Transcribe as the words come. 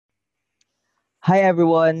Hi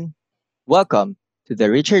everyone. Welcome to the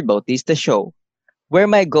Richard Bautista Show, where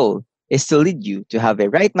my goal is to lead you to have a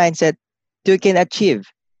right mindset so you can achieve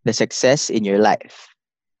the success in your life.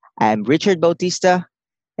 I'm Richard Bautista,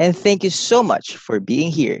 and thank you so much for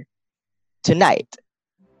being here. Tonight,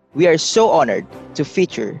 we are so honored to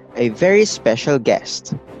feature a very special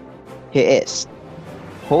guest. He is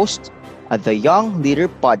host of the Young Leader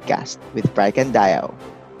podcast with Brycan Dayao,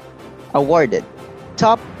 awarded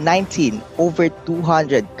top 19 over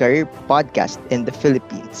 200 career podcast in the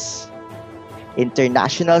Philippines,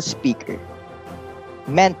 international speaker,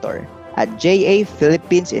 mentor at JA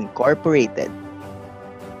Philippines Incorporated,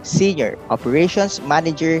 senior operations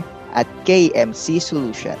manager at KMC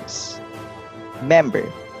Solutions, member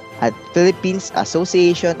at Philippines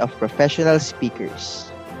Association of Professional Speakers.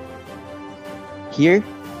 Here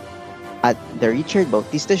at the Richard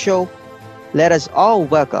Bautista Show, let us all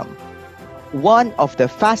welcome one of the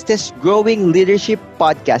fastest growing leadership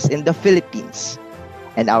podcasts in the Philippines,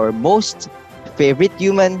 and our most favorite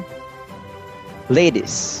human,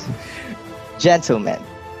 ladies, gentlemen.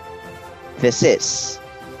 This is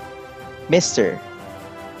Mr.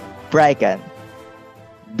 Brycan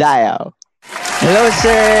Dayao. Hello,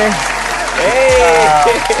 sir.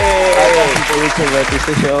 Welcome to the Hey! Richard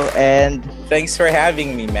Bautista Show, and Thanks for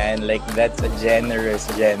having me, man. Like that's a generous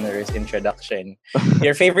introduction.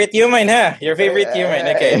 Your favorite human, huh? Your favorite human.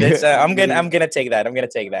 Okay, that's I'm gonna take that. I'm gonna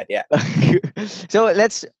take that. Yeah. so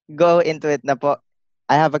let's go into it na po.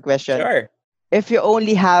 I have a question. Sure. If you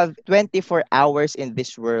only have 24 hours in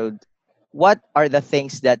this world, what are the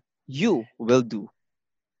things that you will do?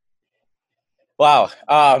 Wow.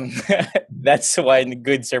 That's one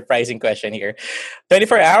good surprising question here.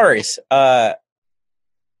 24 hours.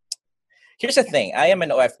 Here's the thing. I am an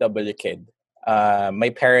OFW kid. My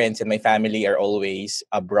parents and my family are always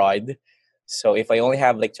abroad. So if I only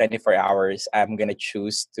have like 24 hours, I'm gonna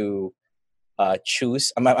choose.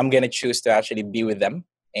 I'm gonna choose to actually be with them.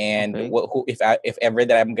 And Okay. if ever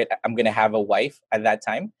that I'm gonna have a wife at that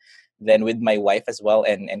time, then with my wife as well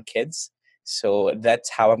and kids. So that's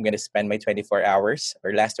how I'm gonna spend my 24 hours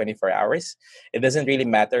or last 24 hours. It doesn't really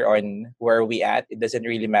matter on where we at. It doesn't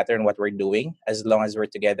really matter on what we're doing. As long as we're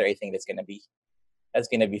together, I think that's gonna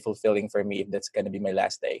be fulfilling for me if that's gonna be my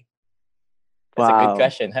last day. That's a good Wow.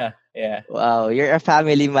 question, huh? Yeah. Wow, you're a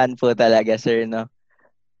family man po talaga, sir, no?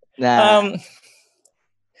 Na Um,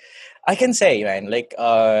 I can say, man, like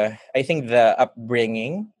I think the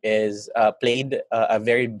upbringing is played a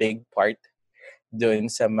very big part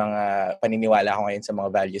dun sa mga paniniwala ko ngayon sa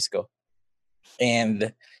mga values ko.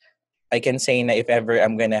 And I can say na if ever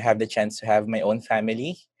I'm gonna have the chance to have my own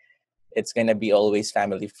family, it's gonna be always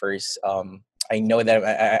family first. I know that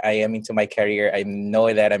I am into my career. I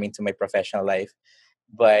know that I'm into my professional life,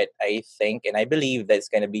 but I think and I believe that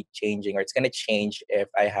it's gonna be changing or it's gonna change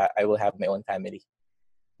if I will have my own family.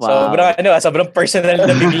 wow. Sobrang personal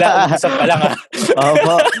na bigla umpisa pa lang, ah.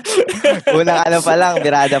 Opo. Unang ano pa lang,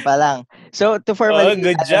 birada pa lang. So to Oh, formally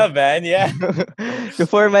good ano job, man. Yeah. to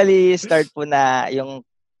formally start po na yung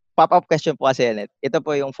pop-up question po kasi yan. Ito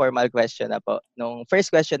po yung formal question na po. Nung first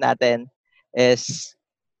question natin is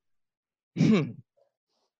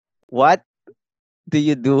what do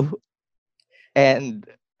you do and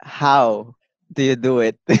how do you do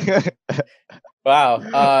it? Wow.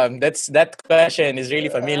 That question is really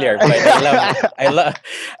familiar, but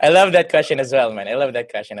I love that question as well, man. I love that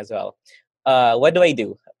question as well. What do I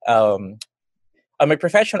do? Um, in my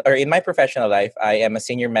professional life, I am a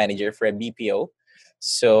senior manager for a BPO.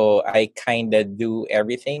 So I kind of do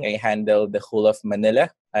everything. I handle the whole of Manila.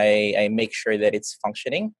 I make sure that it's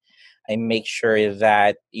functioning. I make sure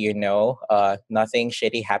that nothing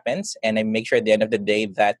shitty happens, and I make sure at the end of the day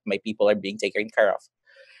that my people are being taken care of.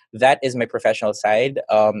 That is my professional side.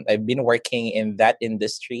 I've been working in that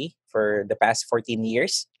industry for the past 14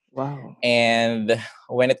 years. Wow. And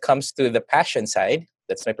when it comes to the passion side,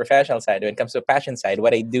 that's my professional side. When it comes to the passion side,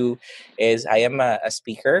 what I do is I am a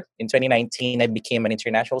speaker. In 2019, I became an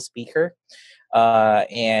international speaker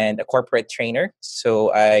and a corporate trainer.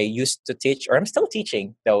 So I used to teach, or I'm still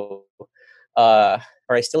teaching though, or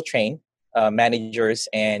I still train managers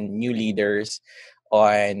and new leaders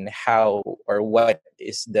on how or what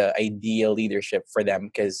is the ideal leadership for them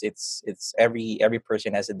because it's every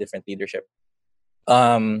person has a different leadership.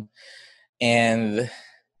 Um, and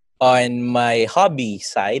on my hobby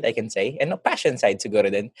side, I can say, and no passion side to go to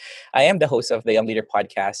then, I am the host of the Young Leader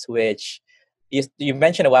podcast, which you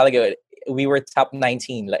mentioned a while ago. We were top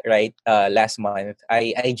 19, right? Last month.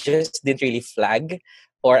 I just didn't really flag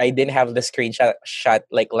or I didn't have the screenshot shot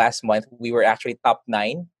like last month. We were actually top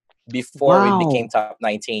 9 before we became Wow. top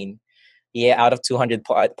 19. Yeah, out of 200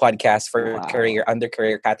 podcasts for career Wow. under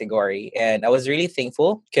career category, and I was really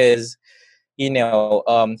thankful because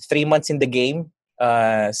 3 months in the game,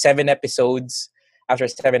 7 episodes. After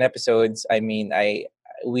 7 episodes, I mean,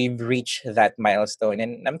 we've reached that milestone,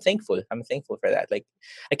 and I'm thankful. I'm thankful for that. Like,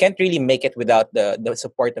 I can't really make it without the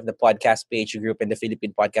support of the podcast page group and the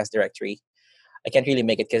Philippine Podcast Directory. I can't really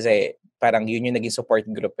make it because parang yun yung naging support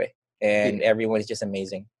group and Y- everyone is just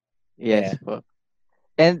amazing. Yes Yeah. po.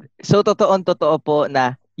 And so totoo po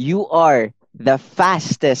na you are the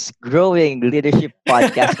fastest growing leadership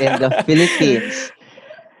podcast in the Philippines.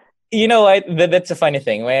 You know what? That's a funny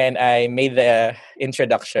thing. When I made the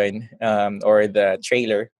introduction, or the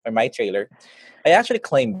trailer or my trailer, I actually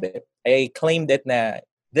claimed it. I claimed it na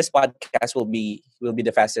this podcast will be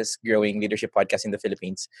the fastest growing leadership podcast in the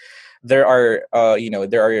Philippines. There are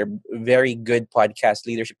very good podcast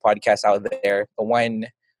leadership podcasts out there.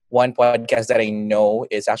 One podcast that I know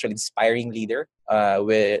is actually Inspiring Leader,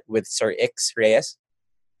 with Sir X Reyes,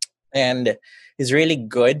 and he's really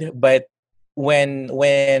good. But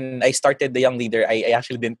when I started the Young Leader, I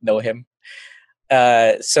actually didn't know him.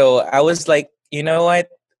 So I was like, you know what?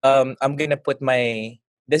 I'm gonna put my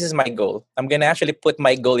this is my goal. I'm gonna actually put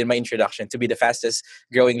my goal in my introduction to be the fastest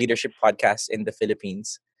growing leadership podcast in the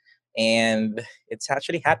Philippines, and it's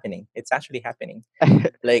actually happening. It's actually happening.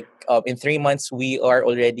 Like, in 3 months, we are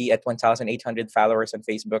already at 1,800 followers on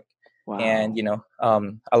Facebook, and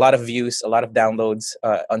Wow. a lot of views, a lot of downloads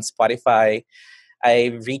on Spotify.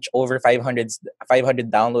 I reached over 500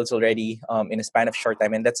 downloads already, in a span of short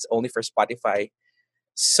time, and that's only for Spotify.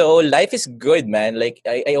 So life is good, man. Like,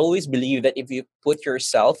 I always believe that if you put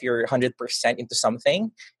yourself, your 100% into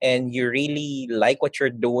something, and you really like what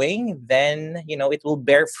you're doing, then it will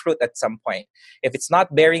bear fruit at some point. If it's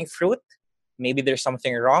not bearing fruit, maybe there's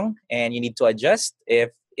something wrong and you need to adjust.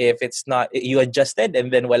 If it's not, you adjusted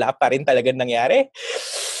and then wala pa rin talagang nangyari,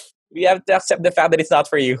 we have to accept the fact that it's not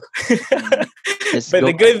for you. Mm. Just But go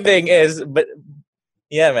the back. good thing is,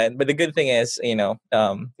 yeah, man. But the good thing is,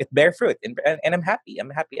 it bear fruit, and I'm happy.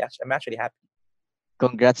 I'm happy. I'm actually happy.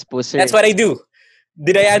 Congrats po, That's sir. what I do.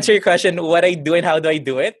 Did I answer your question? What I do and how do I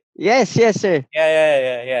do it? Yes, yes, sir. Yeah, yeah,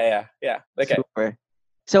 yeah, yeah, yeah, yeah. Okay. Super.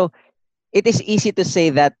 So it is easy to say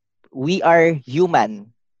that we are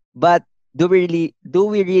human, but do we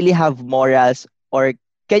really have morals, or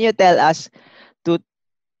can you tell us to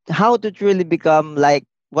how to truly become like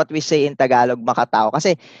what we say in Tagalog, makatao?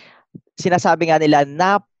 Kasi sinasabi nga nila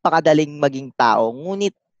napakadaling maging tao,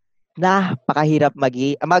 ngunit napakahirap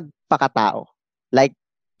magpakatao. Like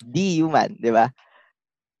be human, di ba?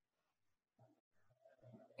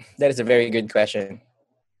 That is a very good question,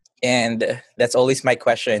 and that's always my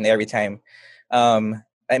question every time.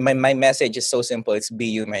 My message is so simple. It's be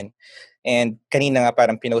human. And kanina nga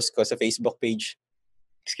parang pinost ko sa Facebook page.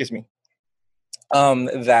 Excuse me.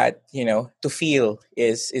 That to feel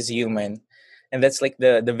is human, and that's like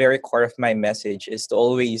the very core of my message is to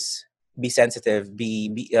always be sensitive,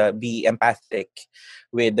 be empathic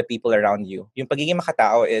with the people around you. Yung pagiging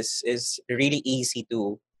makatao is really easy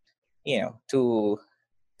to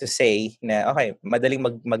say na okay, madaling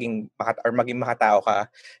maging makatao ka,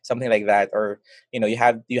 something like that. Or you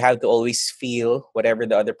have to always feel whatever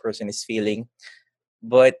the other person is feeling.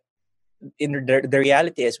 But the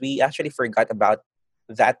reality is we actually forgot about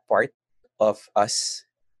that part of us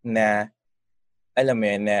na alam mo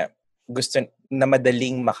yun, na gusto na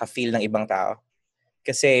madaling maka-feel ng ibang tao.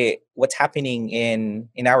 Kasi what's happening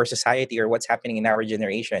in our society, or what's happening in our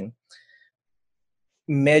generation,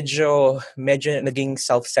 medyo naging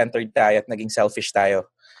self-centered tayo at naging selfish tayo,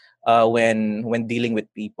 when dealing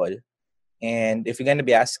with people. And if you're gonna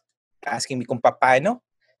be asking me kung paano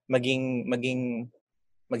maging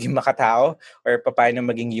makatao, or paano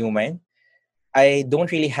maging human, I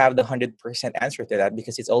don't really have the 100% answer to that,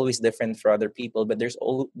 because it's always different for other people. But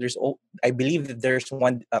I believe that there's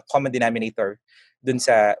one common denominator dun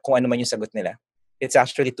sa kung ano man yung sagot nila. It's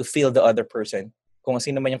actually to feel the other person. Kung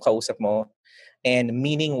sino man yung kausap mo, and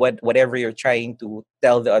meaning whatever you're trying to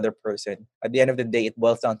tell the other person. At the end of the day, it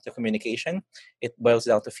boils down to communication. It boils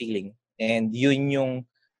down to feeling. And yun yung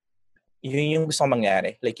gusto kong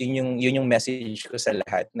mangyari. Like yun yung message ko sa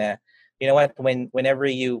lahat na, you know what, whenever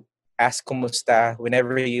you ask kumusta,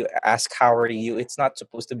 whenever you ask how are you, it's not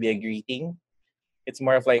supposed to be a greeting. It's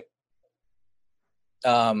more of like,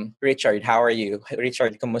 Richard, how are you?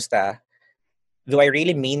 Richard, kumusta? Do I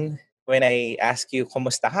really mean when I ask you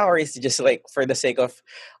kumusta, how, or is it just like for the sake of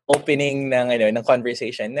opening ng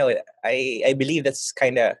conversation? No, I believe that's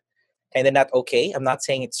kind of not okay. I'm not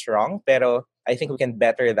saying it's wrong, pero I think we can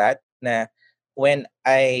better that. Na when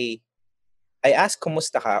I ask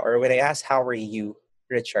kumusta ka, or when I ask how are you,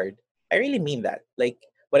 Richard, I really mean that. Like,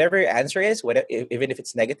 whatever your answer is, even if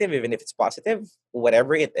it's negative, even if it's positive,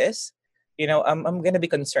 whatever it is, I'm gonna be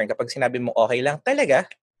concerned kapag sinabi mo okay lang talaga.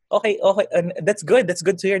 Okay, okay, and that's good. That's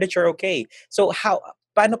good to hear that you're okay. So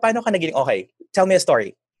paano ka naging okay? Tell me a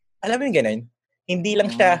story. Alam mo yung ganun? Hindi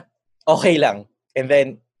lang Mm. siya okay lang. And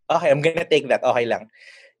then, okay, I'm gonna take that, okay lang.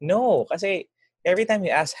 No, kasi every time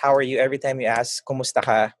you ask how are you, every time you ask kumusta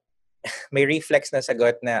ka, may reflex na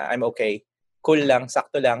sagot na I'm okay. Cool lang,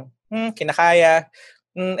 sakto lang. Kinakaya.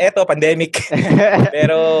 Eto pandemic.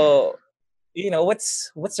 Pero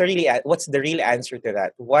what's the real answer to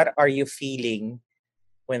that? What are you feeling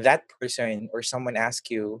when that person or someone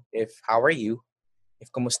asks you if how are you,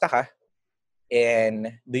 if kumusta ka,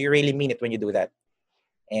 and do you really mean it when you do that?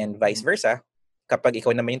 And vice versa, kapag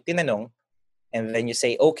ikaw naman yung tinanong, and then you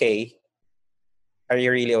say okay, are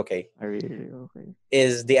you really okay? Are you okay?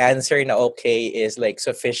 Is the answer na okay is like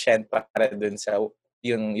sufficient para dun sa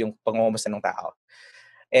yung pangungumusta ng tao?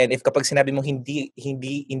 And if kapag sinabi mong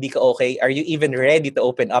hindi ka okay, are you even ready to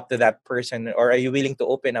open up to that person, or are you willing to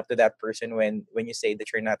open up to that person when you say that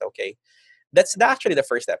you're not okay? That's actually the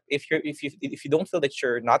first step. If you don't feel that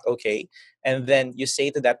you're not okay, and then you say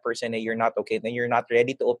to that person that you're not okay, then you're not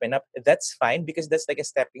ready to open up, that's fine, because that's like a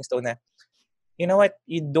stepping stone na, you know what,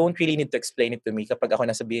 you don't really need to explain it to me kapag ako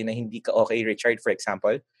nasabihin na hindi ka okay, Richard, for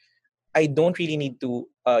example. I don't really need to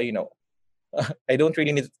I don't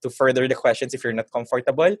really need to further the questions if you're not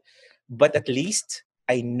comfortable, but at least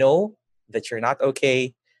I know that you're not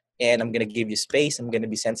okay, and I'm gonna give you space. I'm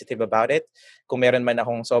gonna be sensitive about it. Kung meron man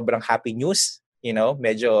akong sobrang happy news,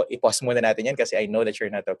 medyo i-pause muna natin yan kasi I know that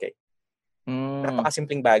you're not okay.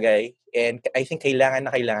 Napakasimpleng bagay, and I think kailangan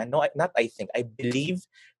na kailangan, no, not I think, I believe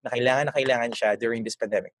na kailangan siya during this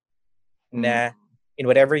pandemic. Na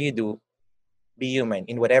in whatever you do, be human.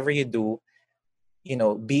 In whatever you do,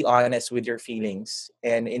 be honest with your feelings,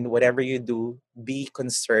 and in whatever you do, be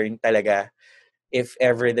concerned talaga if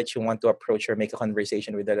ever that you want to approach or make a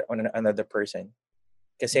conversation with another person.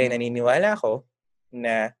 Kasi naniniwala ako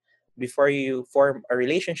na before you form a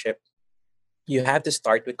relationship, you have to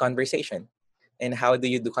start with conversation. And how do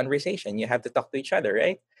you do conversation? You have to talk to each other,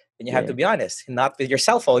 right? And you have to be honest, not with your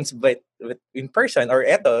cell phones, but in person, or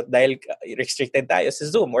eto, dahil restricted tayo sa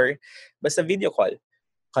Zoom or basta video call.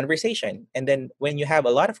 Conversation. And then when you have a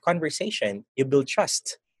lot of conversation, you build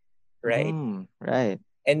trust, right? Right.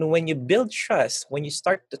 And when you build trust, when you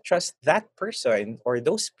start to trust that person or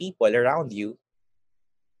those people around you,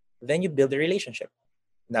 then you build a relationship.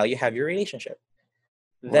 Now you have your relationship.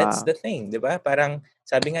 That's the thing, di ba? Parang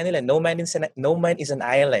sabi nga nila, no man is an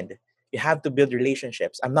island. You have to build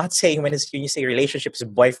relationships. I'm not saying when you say relationships,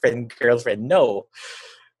 boyfriend, girlfriend. No.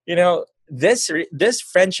 This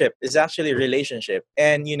friendship is actually a relationship.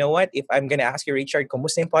 And you know what? If I'm gonna ask you, Richard,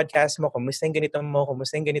 kumusta yung podcast mo? Kumusta yung ganito mo?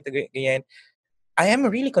 Kumusta yung ganito, ganyan? I am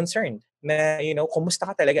really concerned na, kumusta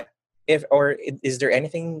ka talaga? Is there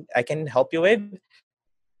anything I can help you with?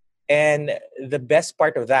 And the best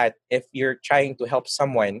part of that, if you're trying to help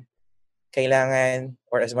someone, kailangan,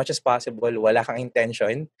 or as much as possible, wala kang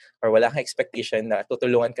intention or wala kang expectation na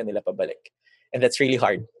tutulungan ka nila pabalik. And that's really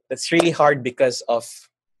hard. That's really hard because of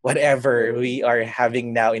whatever we are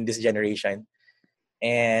having now in this generation.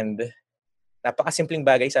 And napakasimpleng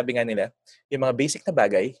bagay, sabi nga nila, yung mga basic na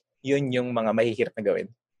bagay, yun yung mga mahihirap na gawin.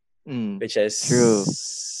 Which is... True.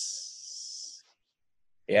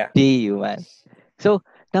 Yeah. Be human. So,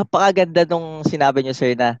 napakaganda nung sinabi niyo,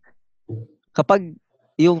 sir, na kapag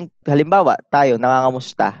yung, halimbawa, tayo,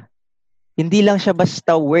 nangangamusta, hindi lang siya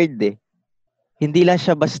basta word eh. Hindi lang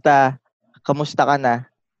siya basta, kamusta ka na.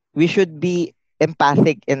 We should be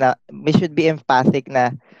empathic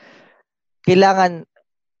na kailangan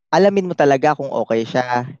alamin mo talaga kung okay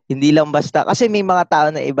siya. Hindi lang basta, kasi may mga tao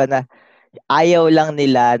na iba na ayaw lang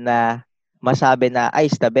nila na masabi na, ay,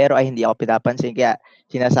 stabero, ay, hindi ako pinapansin. Kaya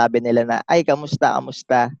sinasabi nila na, ay, kamusta.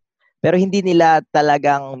 Pero hindi nila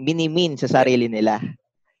talagang minimin sa sarili nila.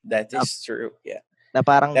 That is true, yeah. Na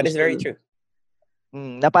parang that is very true.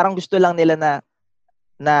 Na parang gusto lang nila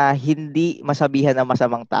na hindi masabihan ng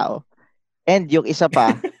masamang tao. And yung isa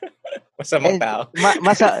pa, masamang tao.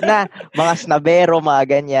 Na mga snabero, mga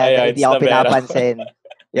ganyan, na hindi ako pinapansin.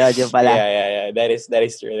 Yun pala. Yeah. That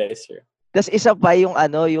is true. Tapos isa pa yung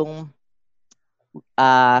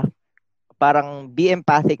parang be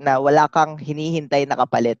empathic na wala kang hinihintay na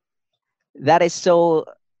kapalit. That is so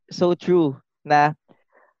true na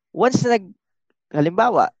once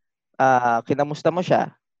halimbawa, kinamusta mo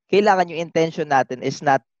siya, kailangan yung intention natin is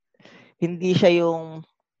hindi siya yung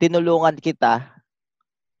tinulungan kita.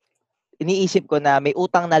 Iniisip ko na may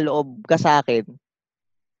utang na loob ka sa akin,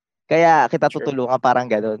 kaya kita tutulungan, parang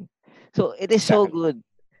ganun. So, it is so good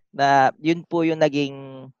na yun po yung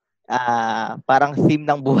naging parang theme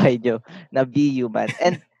ng buhay nyo na be human.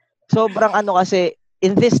 And sobrang ano kasi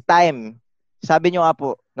in this time, sabi nyo nga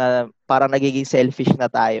po na parang nagiging selfish na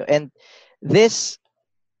tayo. And this,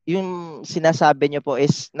 yung sinasabi nyo po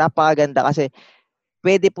is napakaganda kasi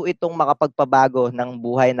pwede po itong makapagpabago ng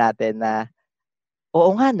buhay natin na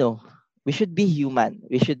oo nga no, we should be human.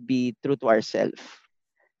 We should be true to ourselves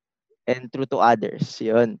and true to others.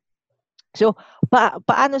 Yun. So,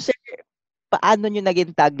 paano sir, paano nyo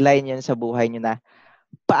naging tagline yun sa buhay nyo na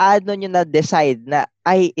paano nyo na-decide na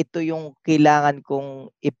ay ito yung kailangan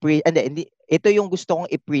kong i-preach, hindi, ito yung gusto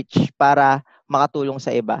kong i-preach para makatulong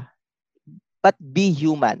sa iba. But be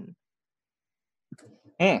human.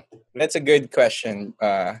 That's a good question,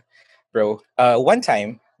 bro. One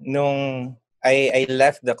time, nung I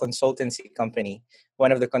left the consultancy company,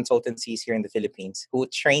 one of the consultancies here in the Philippines, who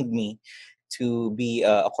trained me to be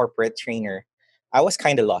a corporate trainer. I was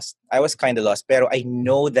kind of lost. Pero I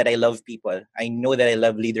know that I love people. I know that I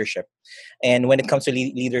love leadership. And when it comes to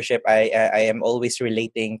leadership, I am always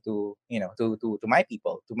relating to, to my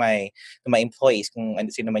people, to my employees, kung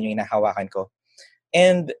sino man yung inahawakan ko.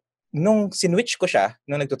 And nung sinwitch ko siya,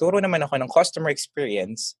 nung nagtuturo naman ako ng customer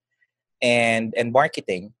experience and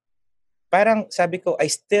marketing, parang sabi ko, I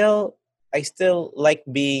still like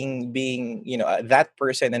being that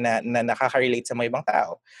person na nakaka-relate sa mga ibang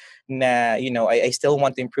tao, na I still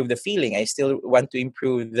want to improve the feeling, I still want to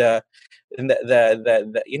improve the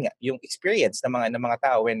yun nga, yung experience ng mga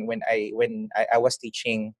tao when I was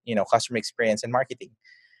teaching customer experience and marketing.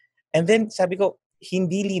 And then sabi ko,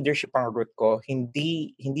 hindi leadership ang root ko,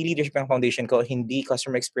 hindi leadership ang foundation ko, hindi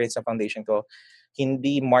customer experience ang foundation ko,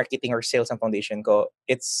 hindi marketing or sales ang foundation ko.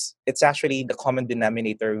 It's actually the common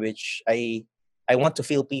denominator, which I want to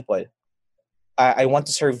feel people. I want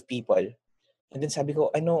to serve people. And then sabi ko,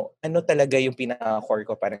 ano talaga yung pinaka-core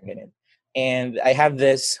ko, parang ganun. And I have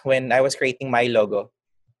this when I was creating my logo.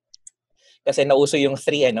 Kasi nauso yung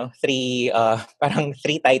parang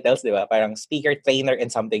three titles, di ba? Parang speaker, trainer,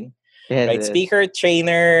 and something. Yes, Right? yes. Speaker,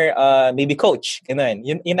 trainer, maybe coach. Ganun.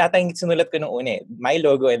 Yun ata yung sinulat ko nung una eh. My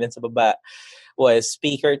logo, and then sa baba was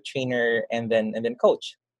speaker, trainer, and then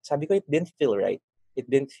coach. Sabi ko, it didn't feel right. It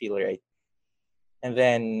didn't feel right. And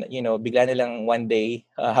then, bigla na lang one day,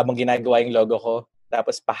 habang ginagawa yung logo ko,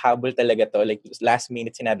 tapos pahabol talaga to. Like, last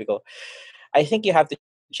minute sinabi ko, I think you have to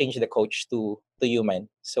change the coach to human.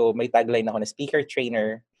 So may tagline ako na speaker,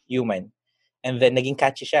 trainer, human. And then naging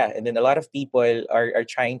catchy siya. And then a lot of people are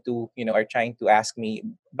trying to ask me,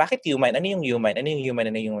 bakit human? Ano yung human? Ano yung human?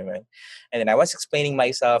 Ano yung human? And then I was explaining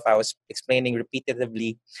myself. I was explaining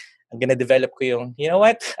repetitively. I'm gonna develop ko yung, you know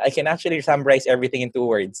what? I can actually summarize everything in 2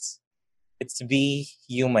 words. It's be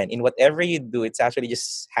human. In whatever you do, it's actually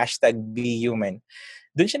just hashtag be human.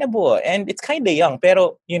 Doon siya nabuo. And it's kind of young,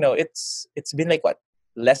 pero, it's been like what?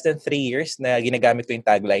 Less than 3 years na ginagamit ko yung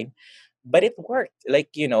tagline. But it worked. Like,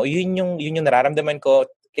 yun yung nararamdaman ko.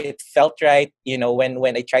 It felt right,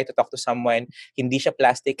 when I try to talk to someone, hindi siya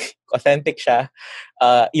plastic, authentic siya.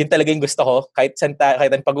 Yun talaga yung gusto ko. Kahit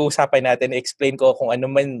ang pag-uusapan natin, explain ko kung ano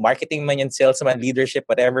man, marketing man yan, sales man, leadership,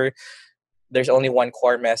 whatever. There's only one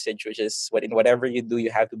core message, which is in whatever you do,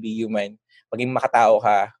 you have to be human. Maging makatao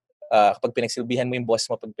ka. Kapag pinagsilbihan mo yung boss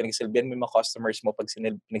mo, pag pinagsilbihan mo yung mga customers mo, pag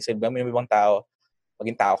pinagsilbihan mo yung ibang tao,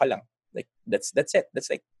 maging tao ka lang. Like, that's it.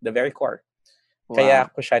 That's like the very core. Wow. Kaya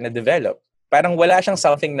ko siya na-develop. Parang wala siyang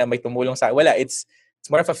something na may tumulong sa wala. It's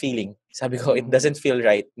more of a feeling. Sabi ko, it doesn't feel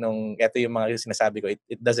right. Nung ito yung mga sinasabi ko,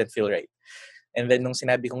 it doesn't feel right. And then nung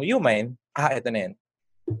sinabi kong human, ito na yan.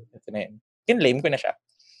 Ito na yan. Kinlame ko na siya.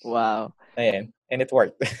 Wow. Ayan. And it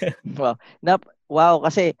worked. Wow. Wow,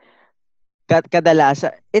 kasi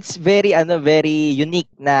kadalasan it's very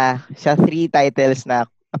unique na sa three titles na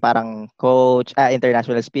parang coach,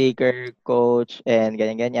 international speaker, coach, and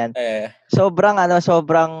ganyan-ganyan. Sobrang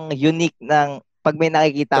unique ng pag may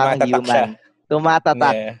nakikita kang Tumatatak siya. human,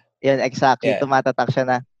 tumatatak. Yeah. Yun, exactly. Yeah. Tumatatak siya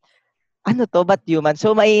na, ano to, ba't human?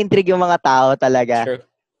 So, mai-intrigue yung mga tao talaga.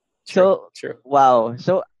 True. Wow.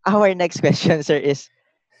 So, our next question, sir, is,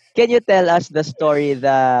 can you tell us the story,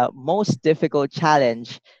 the most difficult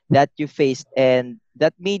challenge that you faced and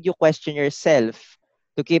that made you question yourself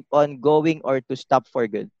to keep on going or to stop for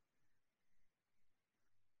good?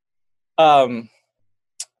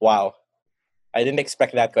 Wow. I didn't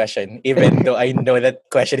expect that question, even though I know that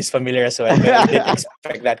question is familiar as well, but I didn't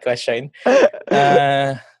expect that question.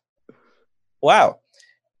 Wow.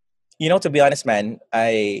 To be honest, man,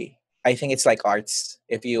 I think it's like arts.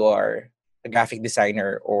 If you are a graphic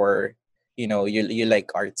designer or you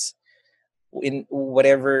like arts, in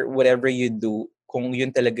whatever you do, kung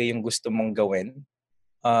yun talaga yung gusto mong gawin,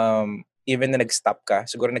 even na nag-stop ka,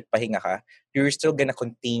 siguro nagpahinga ka, you're still gonna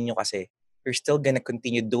continue kasi. You're still gonna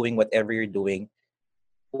continue doing whatever you're doing.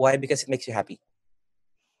 Why? Because it makes you happy.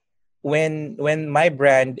 When my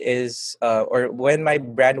brand is or when my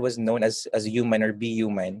brand was known as human or be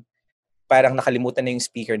human, parang nakalimutan na yung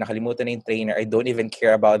speaker, nakalimutan na yung trainer. I don't even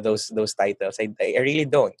care about those titles. I really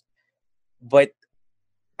don't. But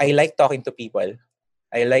I like talking to people.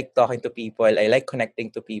 I like talking to people. I like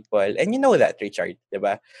connecting to people. And you know that, Richard, di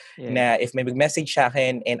ba? Yes. Na if may mag-message sa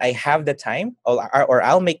akin and I have the time or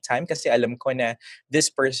I'll make time kasi alam ko na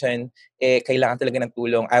this person kailangan talaga ng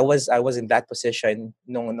tulong. I was in that position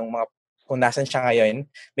nung mga kung nasan siya ngayon.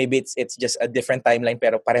 Maybe it's just a different timeline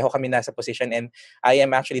pero pareho kami nasa position and I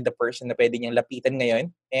am actually the person na pwede niyang lapitan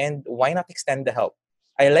ngayon and why not extend the help?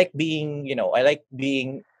 I like being, I like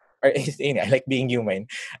being or I like being human.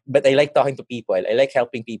 But I like talking to people. I like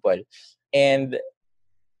helping people. And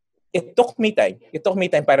it took me time. It took me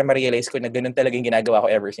time para ma-realize ko na ganun talaga yung ginagawa ko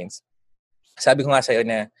ever since. Sabi ko nga sa'yo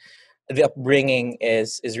na the upbringing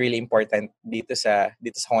is really important dito sa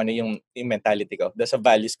kung ano yung mentality ko. Sa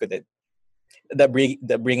values ko din. The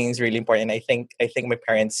upbringing is really important. I think my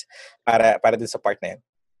parents para dun sa part na yun.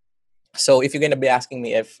 So if you're gonna be asking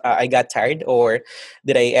me if I got tired or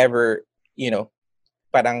did I ever,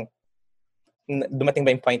 parang dumating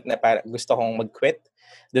ba yung point na para gusto kong mag-quit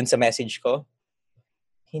dun sa message ko,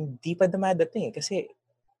 hindi pa dumadating kasi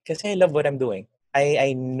I love what I'm doing.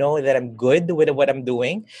 I know that I'm good with what I'm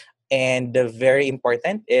doing and the very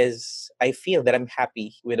important is I feel that I'm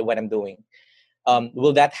happy with what I'm doing.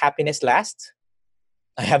 Will that happiness last?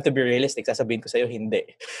 I have to be realistic. Sasabihin ko sa'yo, hindi.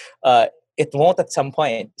 It won't at some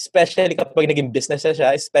point. Especially kapag naging business na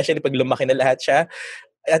siya, especially pag lumaki na lahat siya,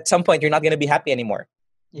 at some point, you're not gonna be happy anymore.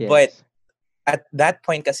 But Yes. at that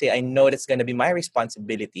point kasi I know it's gonna be my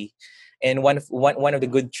responsibility. And one of the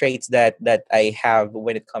good traits that I have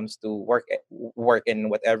when it comes to work and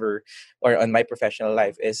whatever or on my professional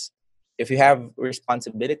life is if you have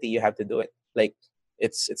responsibility, you have to do it. Like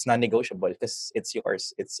it's non-negotiable because it's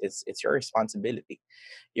yours. It's your responsibility.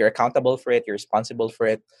 You're accountable for it. You're responsible for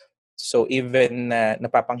it. So even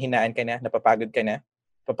napapanghinaan ka na, napapagod ka na,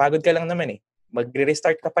 papagod ka lang naman eh.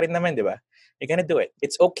 Magre-restart ka pa rin naman, di ba? You're gonna do it.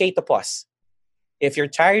 It's okay to pause. If you're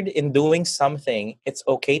tired in doing something, it's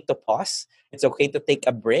okay to pause. It's okay to take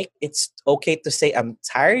a break. It's okay to say I'm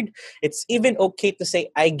tired. It's even okay to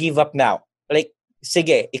say I give up now. Like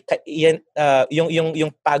sige, yan,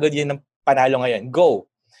 yung pagod yun ng panalo ngayon. Go.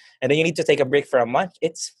 And then you need to take a break for a month.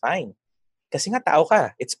 It's fine. Kasi nga tao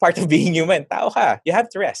ka. It's part of being human. Tao ka. You have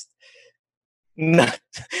to rest.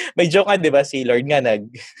 May joke nga, di ba? Si Lord nga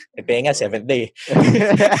nagpahinga 7th day.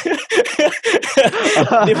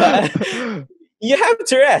 Di ba? You have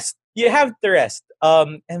to rest. You have to rest.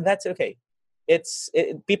 And that's okay.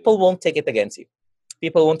 People won't take it against you.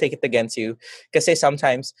 People won't take it against you kasi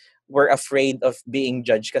sometimes we're afraid of being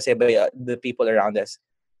judged kasi by the people around us.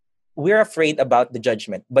 We're afraid about the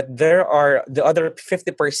judgment, but there are the other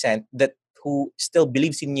 50% that who still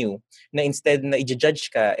believes in you na instead na i-judge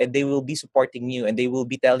ka and they will be supporting you and they will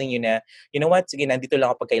be telling you na you know what, sige, nandito lang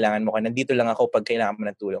ako pag kailangan mo ka, nandito lang ako pag kailangan mo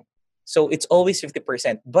ng tulong. So it's always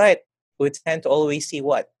 50%, but we tend to always see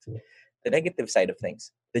what? The negative side of things.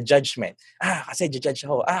 The judgment. Kasi judge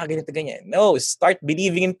ako. Ganito, ganyan. No, start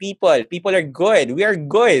believing in people. People are good. We are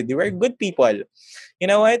good. We are good people. You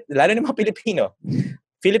know what? Lalo ng mga Pilipino.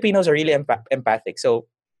 Filipinos are really empathic. So,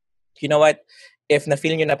 you know what? If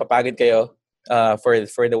na-feel nyo napapagod kayo,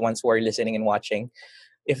 for the ones who are listening and watching,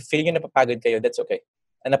 if feel nyo napapagod kayo, that's okay.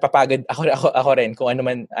 Napapagod ako rin kung ano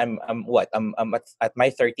man I'm at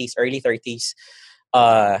my 30s, early 30s.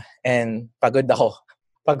 And pagod ako.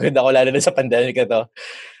 Pagod ako lalo na sa pandemic na to.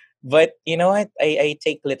 But you know what? I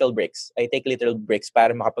take little breaks. I take little breaks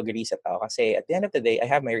para makapag-reset ako. Kasi at the end of the day, I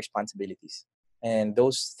have my responsibilities. And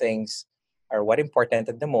those things are what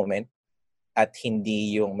important at the moment at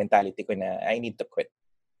hindi yung mentality ko na I need to quit.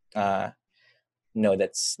 No,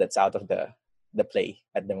 that's out of the play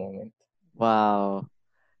at the moment. Wow.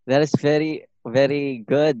 That is very, very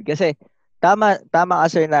good. Kasi tama ka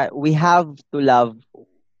sir na we have to love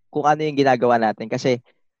kung ano yung ginagawa natin. Kasi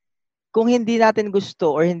kung hindi natin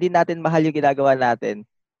gusto or hindi natin mahal yung ginagawa natin,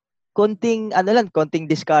 konting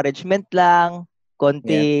discouragement lang, Yeah.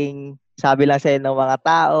 konting sabi lang sa'yo ng mga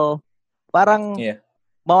tao, parang Yeah.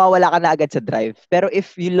 mawawala ka na agad sa drive. Pero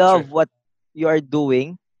if you True. love what you are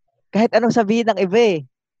doing, kahit anong sabihin ng iba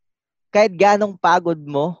kahit ganong pagod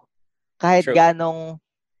mo, kahit True. ganong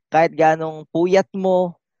kahit ganong puyat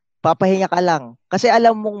mo, papahinga ka lang. Kasi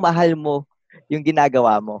alam mong mahal mo yung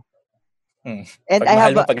ginagawa mo. Hmm. And Pag I mahal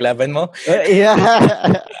have mo, paglaban mo. yeah.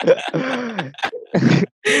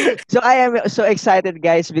 So I am so excited,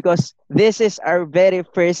 guys, because this is our very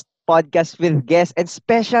first podcast with guests and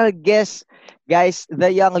special guests, guys, the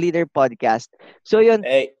Young Leader podcast. So yun,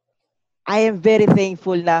 Hey, I am very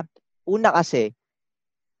thankful na una kasi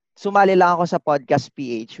sumali lang ako sa Podcast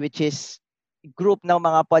PH, which is group ng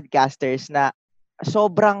mga podcasters na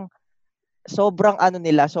sobrang sobrang ano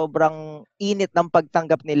nila, sobrang init ng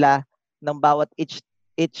pagtanggap nila ng bawat each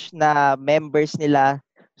na members nila.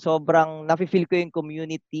 Sobrang nafi-feel ko yung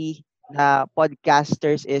community na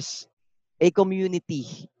podcasters is a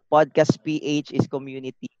community. Podcast PH is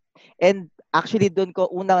community. And actually doon ko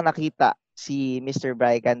unang nakita si Mr.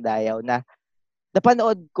 Brycan Dayao na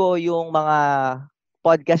napanood ko yung mga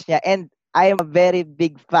podcast niya and I am a very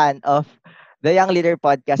big fan of the Young Leader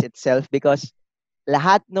podcast itself because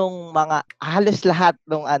lahat nung mga halos lahat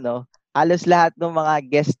nung mga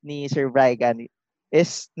guest ni Sir Brycan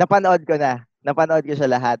is napanood ko na. Napanood ko siya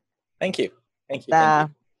lahat thank you. Thank you, thank you.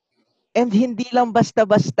 na and hindi lang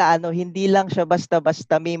basta-basta hindi lang siya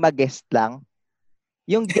basta-basta may mag-guest lang.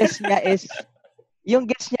 Yung guest niya is yung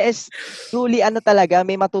guest niya is truly talaga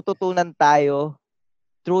may matututunan tayo,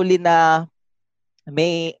 truly na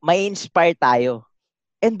may inspire tayo.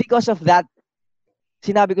 And because of that,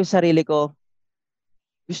 sinabi ko sa sarili ko,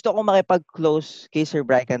 gusto kong makipag-close kay Sir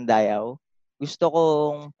Brycan Dayao. Gusto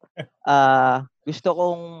kong gusto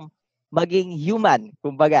kong maging human,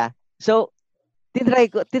 kumbaga. So,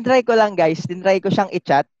 tinry ko lang guys, tinry ko siyang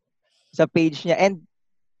i-chat sa page niya and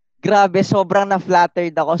grabe, sobrang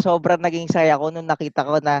na-flattered ako, sobrang naging saya ko nung nakita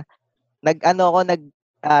ko na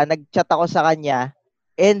nag-chat ako sa kanya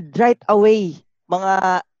and right away,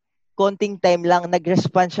 mga konting time lang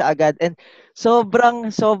nag-respond siya agad and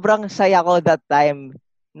sobrang saya ko that time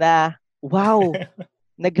na wow,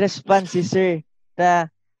 nag-respond si sir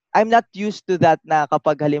na I'm not used to that na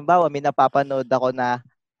kapag halimbawa may napapanood ako na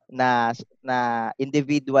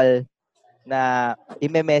individual na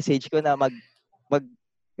i-message ko na mag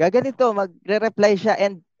gaganito, magre-reply siya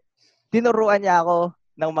and tinuruan niya ako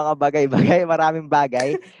ng mga bagay-bagay, maraming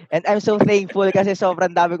bagay. And I'm so thankful kasi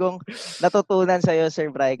sobrang dami kong natutunan sa iyo, Sir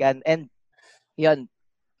Brycan. And 'yun,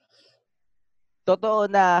 totoo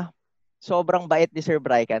na sobrang bait ni Sir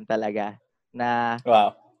Brycan talaga na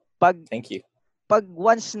Wow, pag thank you. pag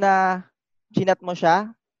once na chinat mo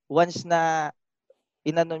siya, once na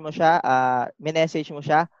inanon mo siya, minessage mo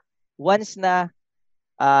siya, once na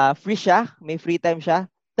free siya, may free time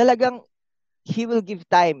siya, talagang he will give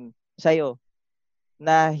time sa'yo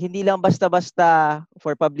na hindi lang basta-basta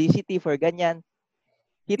for publicity, for ganyan.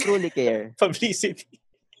 He truly care. Publicity.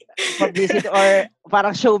 Publicity or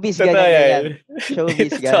parang showbiz, Totoo ganyan, yan. ganyan.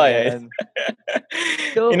 Showbiz, Totoo ganyan, yan. ganyan.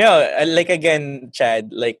 So, Like again, Chad,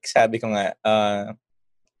 like sabi ko nga,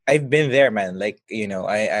 I've been there, man. Like,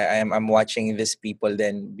 I'm watching these people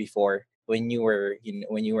then before when you were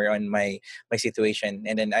when you were on my situation,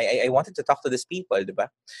 and then I wanted to talk to these people,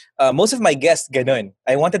 diba? Most of my guests ganun.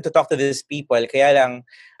 I wanted to talk to these people, kaya lang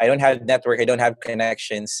I don't have network, I don't have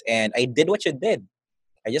connections, and I did what you did.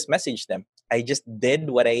 I just messaged them. I just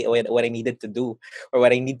did what I needed to do or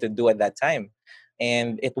what I need to do at that time.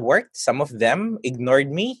 And it worked. Some of them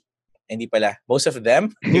ignored me. Hindi pala. Most of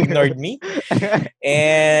them ignored me.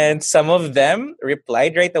 And some of them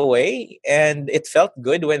replied right away. And it felt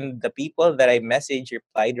good when the people that I messaged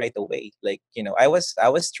replied right away. Like, I was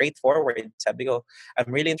straightforward. Sabi ko,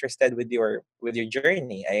 I'm really interested with your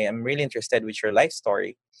journey. I am really interested with your life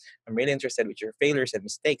story. I'm really interested with your failures and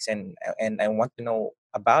mistakes, and I want to know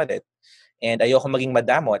about it. And ayoko maging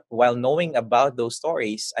madamot. While knowing about those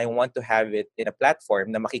stories, I want to have it in a platform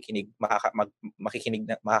na makikinig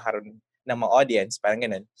na makakaroon ng mga audience, parang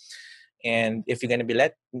ganun. And if you're gonna be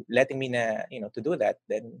letting me na, to do that,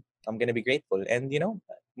 then I'm gonna be grateful. And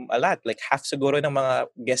a lot, like half siguro ng mga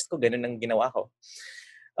guest ko, ganun ang ginawa ko.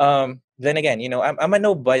 Then again, I'm a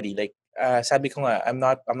nobody. Like sabi ko nga, I'm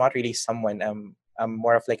not really someone. I'm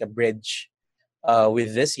more of like a bridge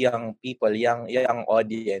with this young people, young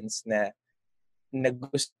audience na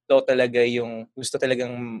gusto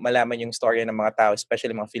talagang malaman yung story ng mga tao,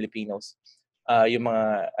 especially mga Filipinos. Yung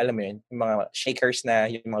mga, alam mo yun, yung mga shakers na,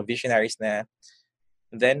 yung mga visionaries na,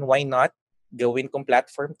 then why not gawin kong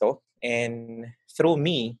platform to, and through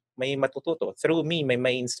me, may matututo. Through me,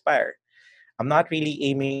 may inspire. I'm not really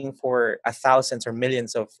aiming for thousands or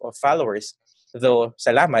millions of followers, though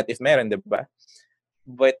salamat if meron, diba?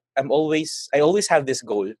 But I always have this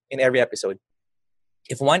goal in every episode.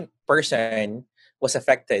 If one person was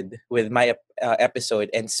affected with my episode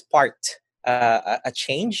and sparked a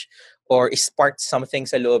change or spark something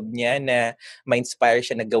sa loob niya na ma-inspire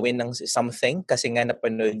siya na gawin ng something kasi nga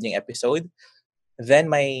napanood niya yung episode,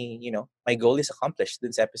 then my goal is accomplished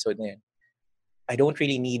dun sa episode na yun. I don't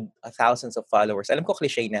really need thousands of followers. Alam ko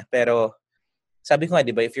cliche na, pero sabi ko nga,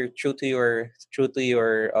 di ba, if you're true to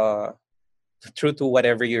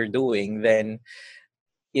whatever you're doing, then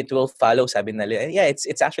it will follow, sabi nila. Yeah,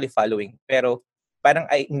 it's actually following. Pero parang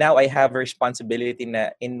now I have a responsibility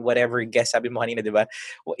na in whatever guest, sabi mo kanina, di ba?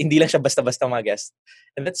 Hindi lang siya basta-basta mga guest.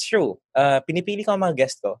 And that's true. Pinipili ko ang mga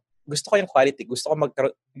guest ko. Gusto ko yung quality. Gusto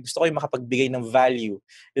ko yung makapagbigay ng value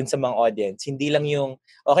dun sa mga audience. Hindi lang yung,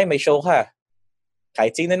 okay, may show ka.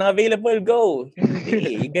 Kahit sino na available, go.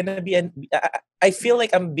 Hindi. You're gonna be, I feel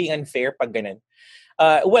like I'm being unfair pag ganun.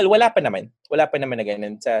 Well, wala pa naman. Wala pa naman na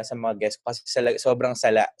ganun sa mga guests ko kasi sobrang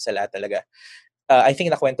sala talaga. I think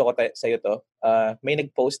nakwento ko sa'yo to. May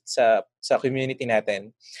nag-post sa community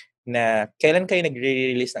natin na kailan kayo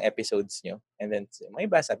nagre-release ng episodes nyo. And then, mga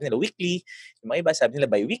iba sabi nila weekly, mga iba sabi nila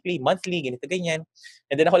bi-weekly, monthly, ganito, ganyan.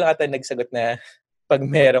 And then ako lang ata nagsagot na pag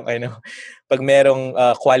merong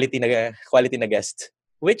quality na guest,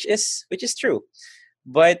 which is true.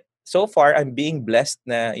 But so far, I'm being blessed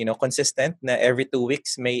na, consistent na every 2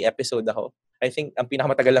 weeks may episode ako. I think ang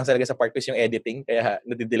pinakamatagal lang talaga sa part ko is yung editing, kaya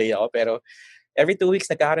nadidelay ako. Pero every 2 weeks,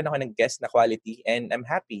 nagkakaroon ako ng guest na quality and I'm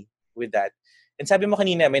happy with that. And sabi mo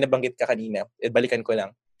kanina, may nabanggit ka kanina, balikan ko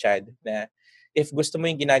lang, Chad, na if gusto mo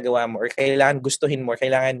yung ginagawa mo or kailangan gustuhin mo,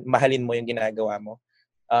 kailangan mahalin mo yung ginagawa mo,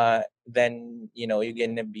 then, you're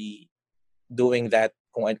gonna be doing that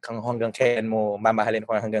kung hanggang kailan mo mamahalin,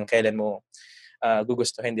 kung hanggang kailan mo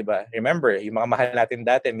gugustuhin, di ba? Remember, yung mga mahal natin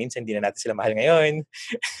dati, minsan hindi na natin sila mahal ngayon.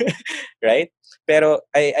 Right? Pero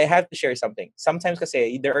I have to share something. Sometimes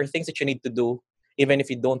kasi, there are things that you need to do even if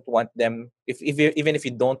you don't want them, even if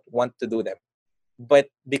you don't want to do them.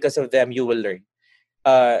 But because of them, you will learn.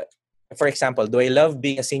 For example, do I love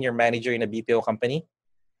being a senior manager in a BPO company?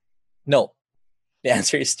 No. The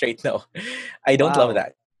answer is straight no. I don't love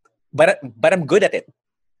that. But I'm good at it.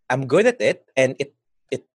 I'm good at it and it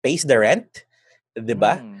pays the rent.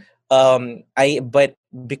 Diba? But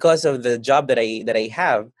because of the job that I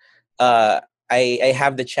have, I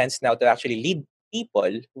have the chance now to actually lead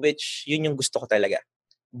people, which yun yung gusto ko talaga.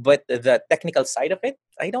 But the technical side of it,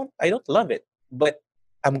 I don't love it. But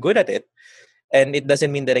I'm good at it. And it doesn't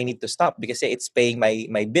mean that I need to stop because it's paying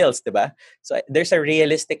my bills, diba? So there's a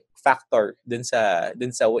realistic factor dun sa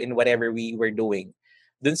in whatever we were doing.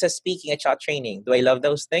 Dun sa speaking at shot training, do I love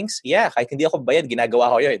those things? Yeah, kahit hindi ako bayad,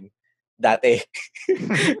 ginagawa ko yun. Dati.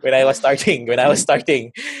 when I was starting.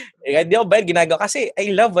 Hindi ako bayad, ginagawa kasi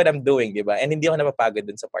I love what I'm doing, di ba? And hindi ako napapagod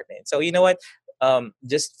dun sa part na yun. So, you know what?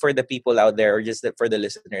 Just for the people out there or just for the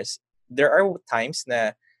listeners, there are times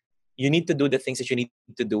na you need to do the things that you need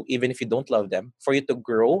to do even if you don't love them for you to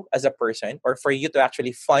grow as a person or for you to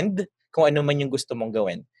actually fund kung ano man yung gusto mong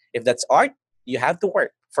gawin. If that's art, you have to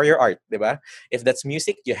work for your art, di ba? If that's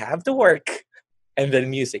music, you have to work. And then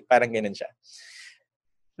music, parang ganun siya.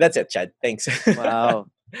 That's it, Chad. Thanks. Wow.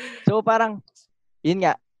 So parang, yun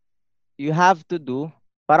nga, you have to do,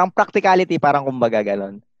 parang practicality, parang kumbaga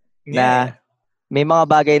ganon. Na may mga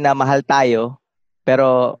bagay na mahal tayo,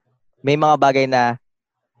 pero may mga bagay na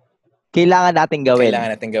kailangan natin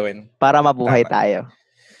gawin. Para mabuhay tayo.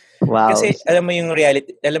 Wow. Kasi alam mo yung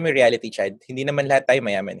reality, Chad, hindi naman lahat tayo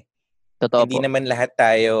mayaman. Totoo hindi po. naman lahat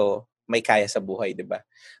tayo may kaya sa buhay, di ba?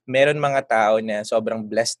 Meron mga tao na sobrang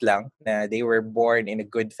blessed lang na they were born in a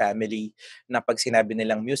good family na pag sinabi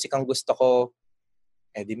nilang music ang gusto ko,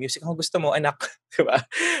 di music ang gusto mo, anak. Di ba?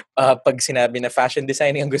 Pag sinabi na fashion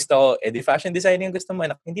designing ang gusto ko, di fashion designing ang gusto mo,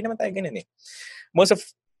 anak. Hindi naman tayo ganun eh.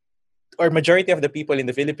 Majority of the people in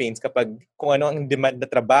the Philippines, kapag kung ano ang demand na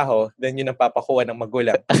trabaho, then yun ang papakuha ng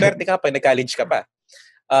magulang. Swerte ka pag nag-college ka pa.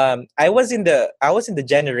 I was in the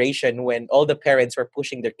generation when all the parents were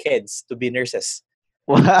pushing their kids to be nurses.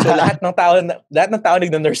 Wow. So lahat ng tao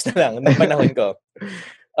nagno-nurse na lang nung panahon ko.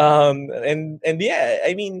 And yeah,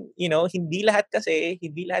 I mean, hindi lahat kasi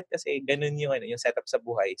ganun yung setup sa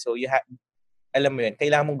buhay. So alam mo yun,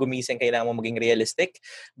 kailangan mong gumising, kailangan mong maging realistic,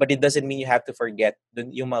 but it doesn't mean you have to forget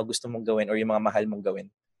yung mga gusto mong gawin or yung mga mahal mong gawin.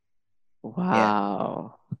 Wow.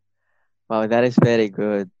 Yeah. Wow, that is very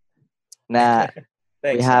good. Na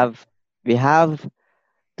Thanks, we have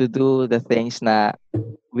to do the things na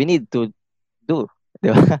we need to do.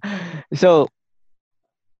 Diba? So,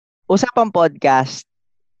 usapang podcast,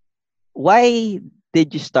 why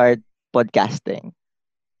did you start podcasting?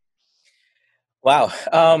 Wow.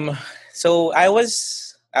 So I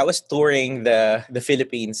was touring the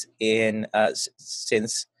Philippines in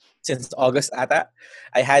since August ata.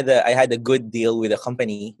 I had a good deal with a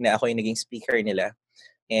company na ako yung naging speaker nila.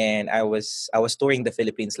 and I was touring the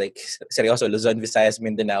Philippines, like seryoso, Luzon, Visayas,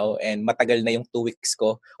 Mindanao, and matagal na yung 2 weeks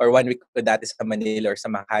ko or 1 week ko dati sa Manila or sa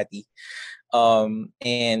Makati.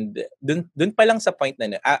 And dun pa lang sa point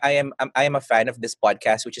na I am a fan of this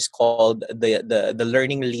podcast, which is called the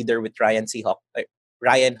Learning Leader with Ryan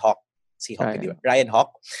Hawk. Si Hawk, di ba? Ryan. Ryan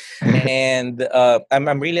Hawk. And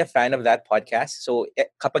I'm really a fan of that podcast. So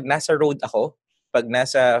kapag nasa road ako, pag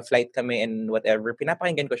nasa flight kami and whatever,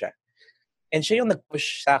 pinapakinggan ko siya. And siya yung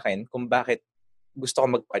nag-push sa akin kung bakit gusto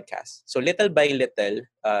ko mag-podcast. So little by little,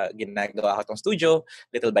 ginagawa ko tong studio.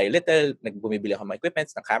 Little by little, nagbumibili ako ng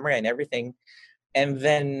equipments, ng camera and everything. And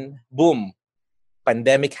then, boom,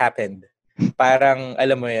 pandemic happened. Parang,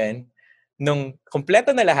 alam mo yan, nung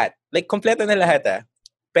kompleto na lahat,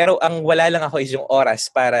 pero ang wala lang ako is yung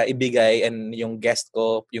oras para ibigay and yung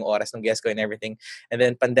oras ng guest ko and everything. And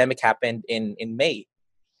then pandemic happened in May.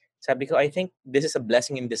 Sabi ko, I think this is a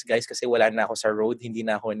blessing in disguise kasi wala na ako sa road, hindi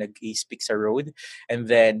na ako nag-speak sa road. And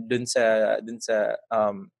then dun sa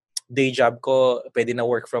day job ko, pwede na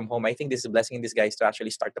work from home. I think this is a blessing in disguise to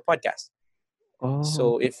actually start the podcast. Oh.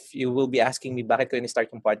 So if you will be asking me bakit ko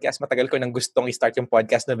start yung podcast, matagal ko nang gustong i-start yung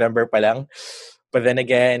podcast, November pa lang. But then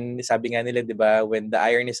again, sabi nga nila, di ba, when the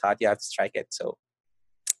iron is hot, you have to strike it. So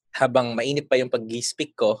habang mainit pa yung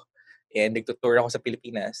pag-speak ko and nagtutour ako sa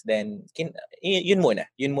Pilipinas, then yun muna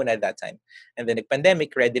at that time. And then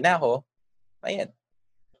nag-pandemic, ready na ako. Ayan,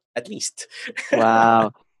 at least.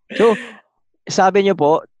 Wow. So, sabi niyo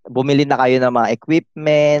po, bumili na kayo ng mga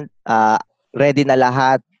equipment, ready na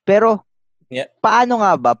lahat. Pero, Yeah. paano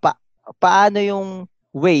nga ba? Paano yung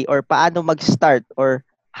way or paano mag-start or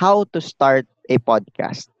how to start a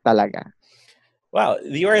podcast talaga? Wow,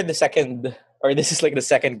 you are the second, or this is like the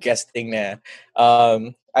second guesting na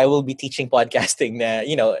I will be teaching podcasting na,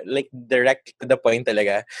 like direct to the point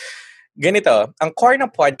talaga. Ganito, ang core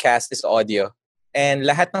ng podcast is audio. And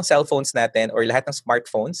lahat ng cellphones natin or lahat ng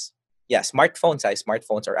smartphones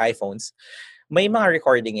or iPhones, may mga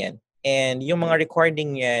recording yan. And yung mga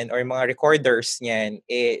recording yan or mga recorders niyan,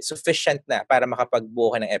 sufficient na para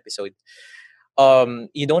makapagbuo ka ng episode.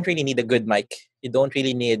 You don't really need a good mic. You don't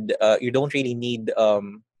really need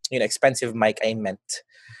expensive mic, I meant.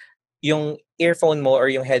 Yung earphone mo or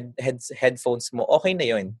yung headphones mo, okay na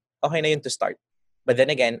yun. Okay na yun to start. But then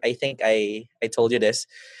again, I think I told you this.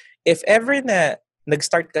 If ever na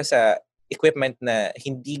nag-start ka sa equipment na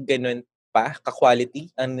hindi ganun pa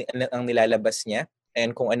ka-quality ang nilalabas niya,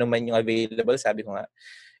 and kung ano man yung available, sabi ko nga,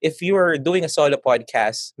 if you are doing a solo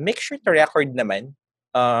podcast, make sure to record naman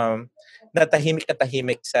na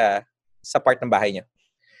tahimik sa part ng bahay niyo.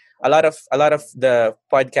 A lot of the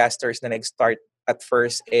podcasters na nag-start at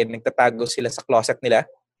first nagtatago sila sa closet nila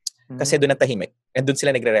kasi doon ang tahimik and doon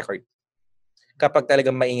sila nagre-record. Kapag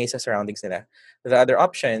talagang maingay sa surroundings nila. The other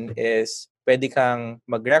option is pwede kang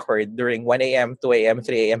mag-record during 1 a.m., 2 a.m.,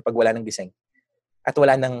 3 a.m. pag wala nang gising. At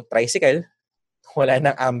wala nang tricycle, wala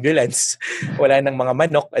nang ambulance, wala nang mga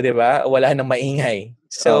manok, di ba? Wala nang maingay.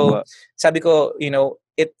 So, sabi ko,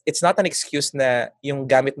 it's not an excuse na yung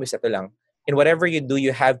gamit mo sa ito lang. In whatever you do, you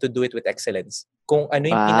have to do it with excellence. Kung ano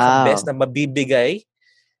yung pinaka-best na mabibigay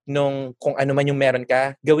kung ano man yung meron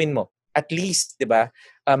ka, gawin mo. At least, di ba,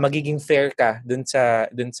 magiging fair ka dun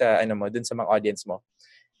sa mga audience mo.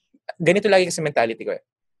 Ganito lagi kasi mentality ko.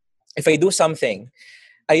 If I do something,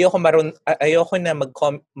 ayoko na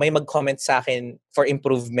may mag-comment sa akin for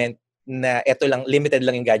improvement na eto lang, limited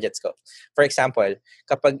lang yung gadgets ko. For example,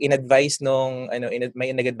 kapag in-advise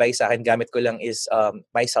may nag-advise sa akin, gamit ko lang is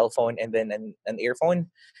my cell phone and then an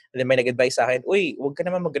earphone. And then may nag-advise sa akin, uy, huwag ka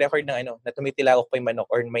naman mag-record ng na tumitilawak pa yung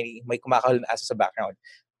manok or may kumakahol na aso sa background.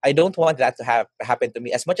 I don't want that to happen to me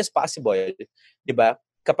as much as possible. Diba?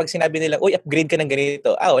 Kapag sinabi nila, uy, upgrade ka ng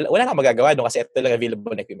ganito, wala kang magagawa doon kasi ito lang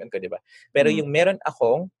available na equipment ko, di ba? Pero yung meron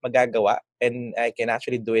akong magagawa and I can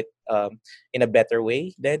actually do it in a better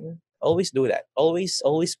way, then always do that. Always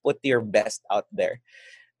put your best out there.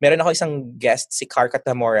 Meron ako isang guest, si Car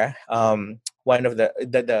Katamora, one of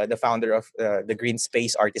the founder of the Green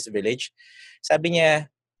Space Artist Village. Sabi niya,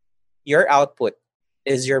 your output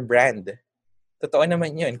is your brand. Totoo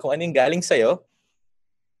naman yun. Kung ano yung galing sa'yo,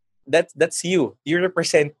 that's you. You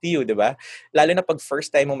represent you, di ba? Lalo na pag first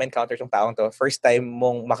time mong encounter tong taong to, first time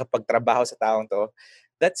mong makapagtrabaho sa taong to,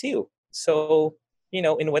 that's you. So,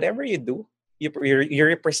 in whatever you do, you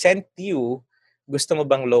represent you. Gusto mo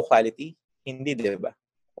bang low quality? Hindi, di ba?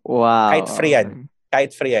 Wow. Kahit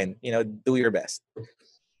free yan. Do your best.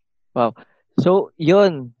 Wow. So,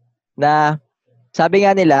 yun, na sabi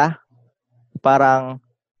nga nila, parang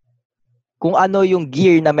kung ano yung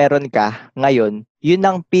gear na meron ka ngayon, yun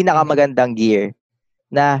ang pinakamagandang gear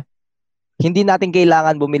na hindi natin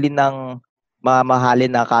kailangan bumili ng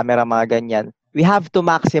mamahalin na camera, mga ganyan. We have to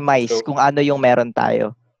maximize True. kung ano yung meron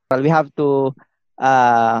tayo. We have to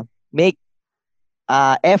make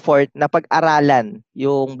effort na pag-aralan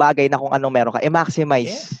yung bagay na kung anong meron ka. Yeah.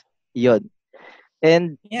 I-maximize yun.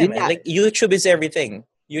 And Yeah, yun man. nga, Like, YouTube is everything.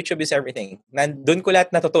 YouTube is everything. Doon ko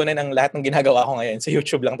lahat natutunan ng lahat ng ginagawa ko ngayon. Sa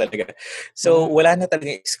YouTube lang talaga. So, mm, wala na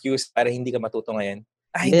talagang excuse para hindi ka matuto ngayon.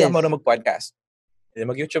 Hindi ako yes. marunong mag-podcast. Hindi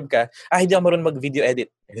mag-YouTube ka. Hindi ako marunong mag-video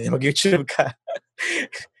edit. Hindi mag-YouTube ka.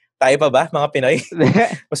 Tayo pa ba, mga Pinoy?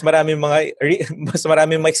 Mas maraming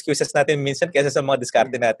mga excuses natin minsan kaysa sa mga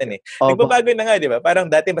diskarte natin eh. Opo. Nagbabago na nga, di ba? Parang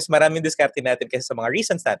dati mas maraming diskarte natin kaysa sa mga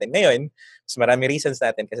reasons natin. Ngayon, mas maraming reasons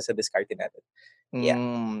natin kaysa sa diskarte natin. Yeah.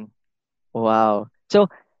 Mm, wow. So,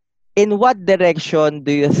 in what direction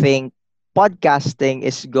do you think podcasting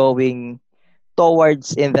is going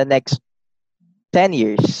towards in the next 10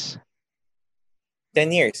 years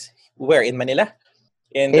 10 years. Where? In Manila?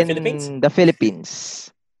 In the Philippines? in the Philippines?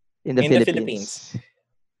 In the In the Philippines. Philippines.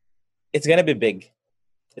 It's gonna be big.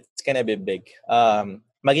 It's gonna be big.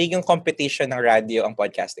 Magiging competition ng radio ang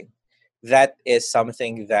podcasting. That is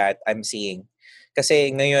something that I'm seeing.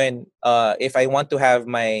 Kasi ngayon, if I want to have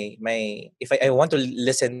if I want to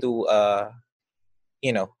listen to a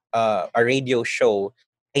radio show,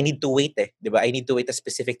 I need to wait eh, 'di ba? I need to wait a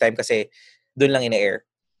specific time kasi doon lang ina-air.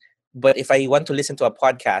 But if I want to listen to a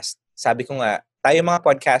podcast, sabi ko nga, tayo mga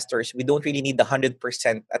podcasters, we don't really need the 100%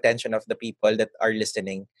 attention of the people that are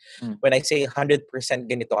listening. Mm. When I say 100%,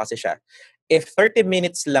 ganito kasi siya. If 30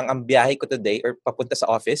 minutes lang ang biyahe ko today or papunta sa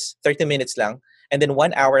office, 30 minutes lang, and then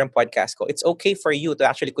 1 hour ang podcast ko, it's okay for you to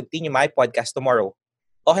actually continue my podcast tomorrow.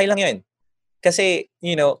 Okay lang yun. Kasi,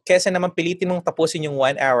 kesa naman pilitin mong tapusin yung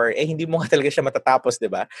 1 hour, hindi mo nga talaga siya matatapos, di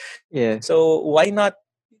ba? Yes. So, why not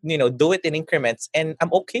do it in increments, and I'm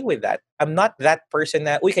okay with that. I'm not that person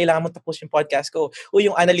na, kailangan mo tapos yung podcast ko.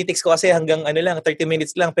 Yung analytics ko kasi hanggang 30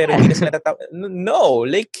 minutes lang pero hindi na sila tatapos. No,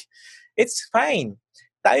 like, it's fine.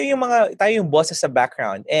 Tayo yung bosses sa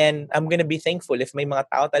background, and I'm gonna be thankful if may mga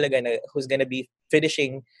tao talaga na who's gonna be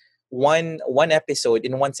finishing one episode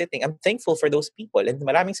in one sitting. I'm thankful for those people, and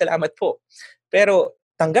maraming salamat po. Pero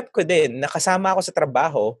tanggap ko din na kasama ako sa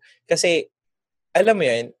trabaho kasi, alam mo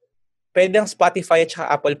yun, pwede ang Spotify at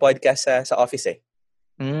saka Apple Podcast sa office eh.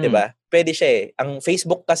 Mm. 'Di ba? Pwede siya eh. Ang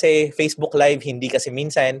Facebook kasi, Facebook Live, hindi kasi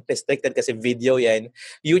minsan, restricted kasi video yan.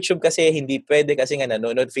 YouTube kasi, hindi pwede kasi nga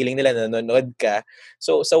feeling nila nanonood ka.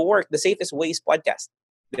 So, sa work, the safest way is podcast.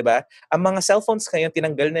 'Di ba? Ang mga cellphones ngayon,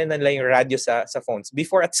 tinanggal na nila yung radio sa phones.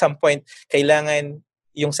 Before, at some point, kailangan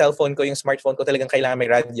yung cellphone ko, yung smartphone ko, talagang kailangan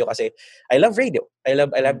may radio kasi I love radio. I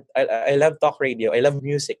love talk radio. I love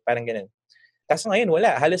music. Parang ganun. Kaso ngayon,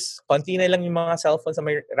 wala. Halos konti na lang yung mga cellphone sa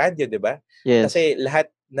may radio, di ba? Yes. Kasi lahat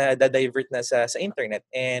na da-divert na sa internet,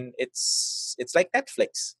 and it's like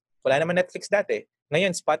Netflix. Wala naman Netflix dati.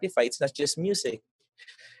 Ngayon, Spotify, it's not just music,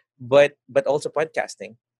 but also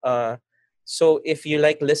podcasting. So if you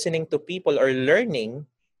like listening to people or learning,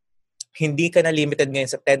 hindi ka na limited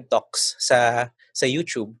ngayon sa TED Talks sa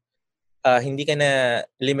YouTube. Hindi ka na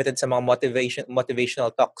limited sa mga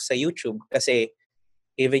motivational talks sa YouTube kasi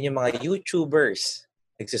even yung mga YouTubers,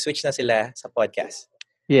 nagsiswitch na sila sa podcast.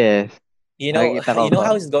 Yes. You know Nakikita ko po.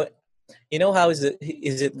 how is going.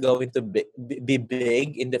 Is it going to be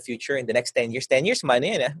big in the future, in the next 10 years? 10 years, man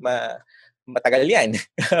yan. Matagal yan.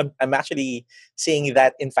 I'm actually seeing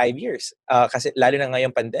that in 5 years. Kasi lalo na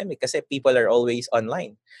ngayong pandemic, kasi people are always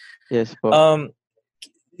online. Yes po.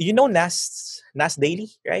 Nas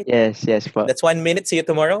Daily, right? Yes po. That's 1 minute. See you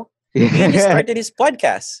tomorrow. He just started his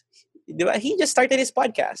podcast. Diba? He just started his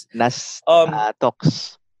podcast. Nas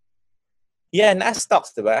Talks. Yeah, Nas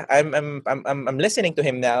Talks, diba? I'm listening to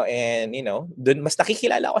him now, and dun mas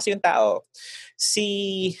nakikilala ko kasi yung tao.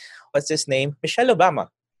 What's his name? Michelle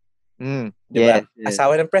Obama. Diba? Yes.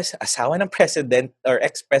 Asawa ng president or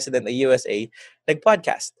ex-president ng USA,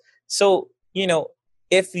 nag-podcast. So,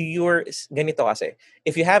 if you're ganito kasi,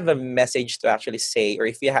 if you have a message to actually say, or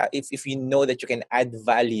if you know that you can add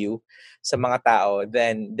value sa mga tao,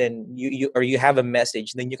 then you have a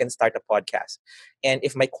message, then you can start a podcast. And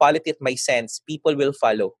if my quality at my sense, people will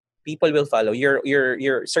follow.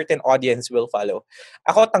 Your certain audience will follow.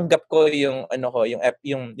 Ako, tanggap ko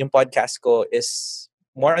yung podcast ko is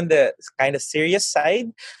more on the kind of serious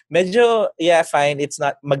side. Medyo, yeah, fine, it's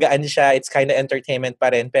not magaan siya, it's kind of entertainment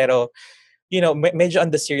pa rin, pero medyo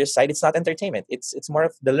on the serious side, it's not entertainment. It's more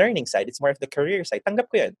of the learning side. It's more of the career side.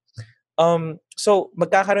 Tanggap ko yun. So,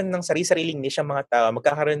 magkakaroon ng sarili-sariling niche ang mga tao.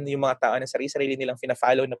 Magkakaroon yung mga tao ng sarili-sarili nilang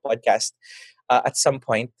fina-follow na podcast at some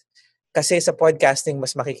point. Kasi sa podcasting,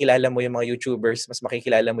 mas makikilala mo yung mga YouTubers, mas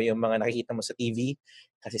makikilala mo yung mga nakikita mo sa TV.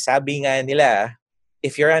 Kasi sabi nga nila,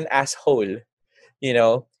 if you're an asshole,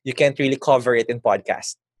 you can't really cover it in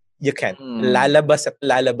podcast. You can't. Mm. Lalabas at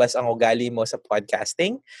lalabas ang ugali mo sa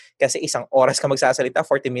podcasting kasi isang oras ka magsasalita,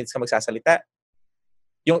 40 minutes ka magsasalita.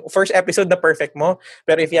 Yung first episode na perfect mo,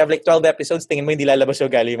 pero if you have like 12 episodes, tingin mo hindi lalabas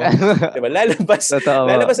yung ugali mo. Diba? Lalabas, Totoo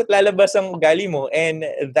po. lalabas at lalabas ang ugali mo, and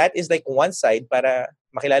that is like one side para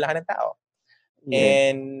makilala ka ng tao. Yes.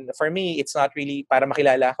 And for me, it's not really para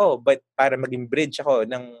makilala ako, but para maging bridge ako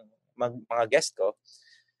ng mga guest ko.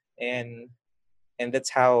 And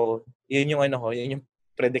that's how, yun yung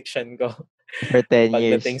prediction ko. For 10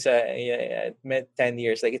 Pagdating years. sa 10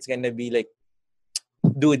 years, like it's gonna be like,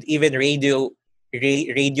 dude, even radio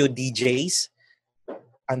DJs,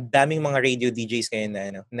 ang daming mga radio DJs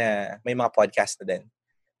ngayon na may mga podcast na din.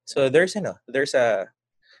 So there's a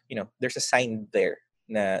sign there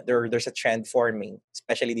na there's a trend forming,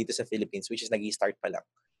 especially dito sa Philippines, which is nag-i-start pa lang.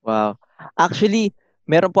 Wow. Actually,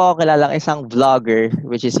 meron po ako kilalang isang vlogger,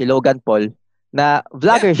 which is si Logan Paul, na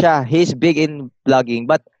vlogger siya. He's big in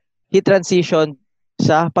vlogging, but he transitioned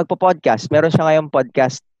sa pagpo-podcast. Meron siya ngayong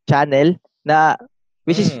podcast channel na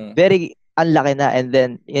which is very unlaki na, and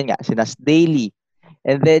then yun nga, sinas daily.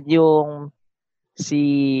 And then yung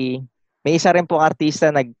may isa rin pong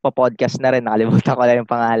artista nagpo-podcast na rin, nakalimutan ko lang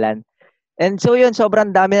yung pangalan. And so yun,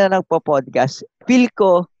 sobrang dami na nagpo-podcast. Feel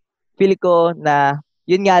ko na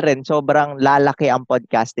yun nga rin, sobrang lalaki ang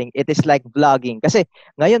podcasting. It is like vlogging. Kasi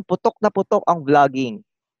ngayon, putok na putok ang vlogging.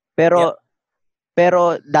 Pero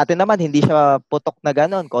dati naman, hindi siya putok na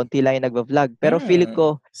ganon. Konti lang yung nagva-vlog. Pero feel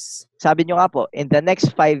ko, sabi nyo nga po, in the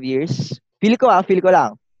next 5 years, feel ko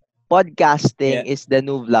lang, podcasting is the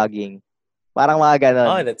new vlogging. Parang mga ganon.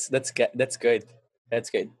 Oh, that's good. That's good. It's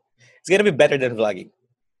gonna be better than vlogging.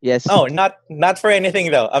 Yes. Oh, not for anything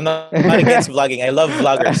though. I'm not against vlogging. I love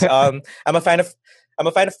vloggers. I'm a fan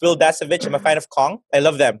of Phil Dasovich. I'm a fan of Kong. I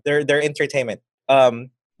love them. They're entertainment.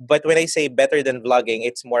 But when I say better than vlogging,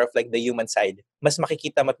 it's more of like the human side. Mas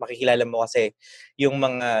makikita mo at makikilala mo kasi yung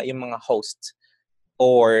mga hosts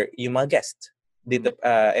or yung mga guests dito,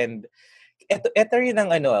 and eto rin ang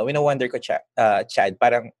wino-wonder ko, Chad,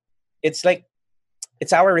 parang it's like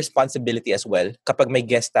it's our responsibility as well kapag may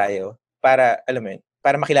guest tayo para alam mo yun,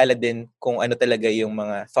 para makilala din kung ano talaga yung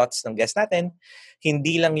mga thoughts ng guest natin.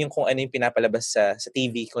 Hindi lang yung kung ano yung pinapalabas sa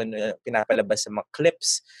TV, kung ano pinapalabas sa mga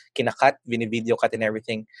clips, kinakat, video cut and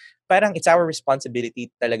everything. Parang it's our responsibility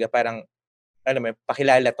talaga, parang alam mo,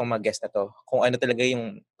 pakilala tong mga guest na to. Kung ano talaga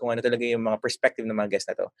yung mga perspective ng mga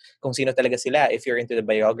guest na to. Kung sino talaga sila if you're into the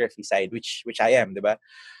biography side, which I am, 'di ba?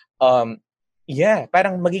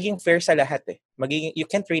 Parang magiging fair sa lahat eh. You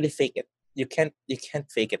can't really fake it. You can't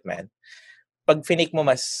fake it, man. Pag fake mo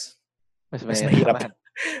mas mahirap.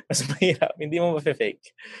 Mas mahirap. Hindi mo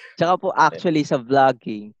ma-fake. Tsaka po actually sa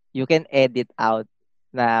vlogging, you can edit out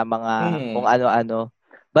na mga kung ano-ano.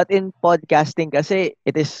 But in podcasting kasi,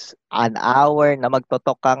 it is an hour na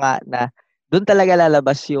magtotok ka nga na doon talaga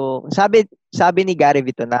lalabas yung sabi ni Gary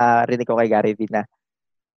V to, narinig ko kay Gary V na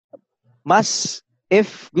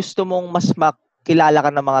if gusto mong mas makilala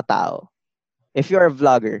ka ng mga tao, if you're a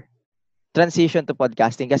vlogger, transition to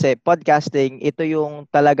podcasting. Kasi podcasting, ito yung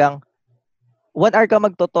talagang 1 hour ka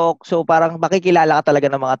magtotalk, so parang makikilala ka talaga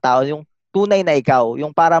ng mga tao, yung tunay na ikaw,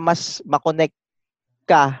 yung para mas makonect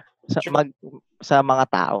ka sa mga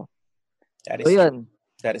tao. That is true.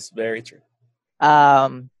 That is very true.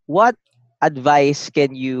 What advice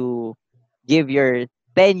can you give your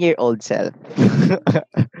 10-year-old self?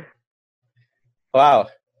 Wow.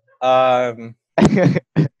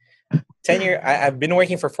 10-year, I've been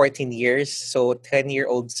working for 14 years, so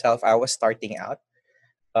 10-year-old self, I was starting out.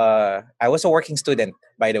 I was a working student,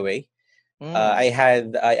 by the way. I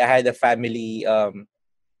had a family.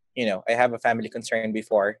 I have a family concern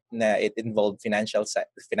before na it involved the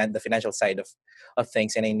financial side of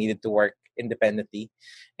things, and I needed to work independently.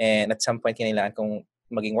 And at some point, kinailangan kong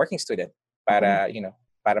maging working student para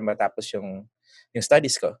para matapos yung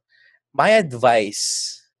studies ko. My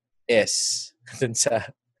advice is dun sa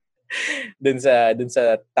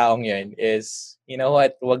taong yun is, you know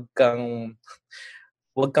what, wag kang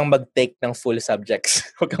mag-take ng full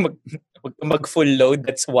subjects. Wag kang mag full load.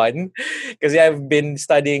 That's one. Kasi I've been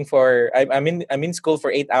studying I'm in school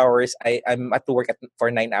for 8 hours. I'm at work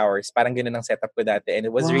for 9 hours. Parang ganoon ang setup ko dati, and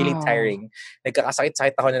it was really tiring.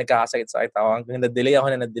 Nagkakasakit-sakit ako. Hanggang na-delay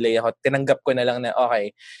ako. Tinanggap ko na lang na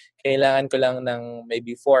okay, kailangan ko lang ng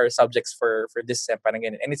maybe 4 subjects for this sem, parang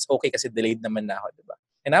ganun. And it's okay kasi delayed naman na ako, diba?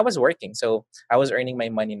 And I was working, so I was earning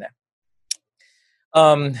my money na.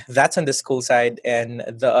 That's on the school side, and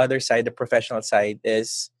the other side, the professional side,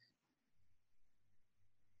 is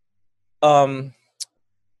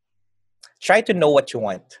try to know what you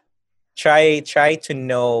want. Try to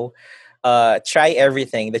know try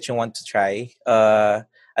everything that you want to try.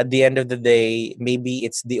 At the end of the day, maybe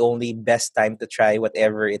it's the only best time to try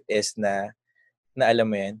whatever it is na alam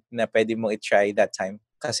mo yun, na pwede mo i-try that time.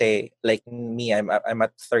 Kasi like me, I'm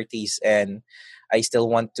at 30s and I still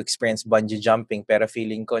want to experience bungee jumping, pero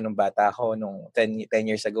feeling ko nung bata ako, nung 10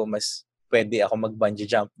 years ago, mas pwede ako mag-bungee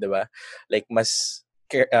jump, di ba? Like mas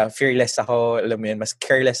fearless ako, alam mo yun, mas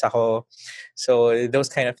careless ako. So those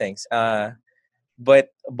kind of things.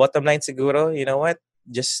 But bottom line siguro, you know what?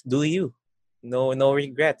 Just do you. No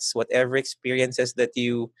regrets. Whatever experiences that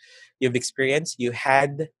you've experienced, you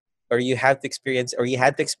had or you have to experience or you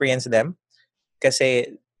had to experience them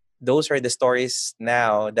kasi those are the stories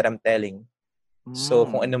now that I'm telling. So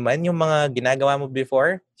kung Mm. ano man yung mga ginagawa mo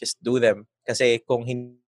before, just do them. Kasi kung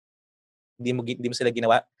hindi mo sila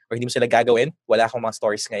ginawa or hindi mo sila gagawin, wala akong mga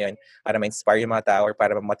stories ngayon para ma-inspire yung mga tao or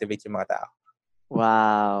para ma-motivate yung mga tao.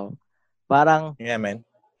 Wow. Parang Yeah, man.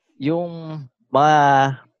 yung mga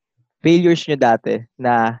failures nyo dati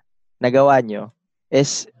na nagawa nyo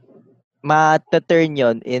is ma-turn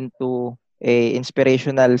yon into a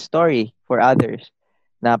inspirational story for others.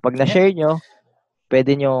 Na pag Yeah. na-share nyo,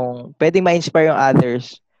 pwedeng ma-inspire yung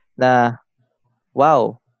others na,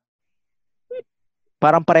 wow,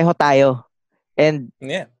 parang pareho tayo. And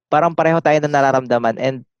Yeah. parang pareho tayo na nararamdaman.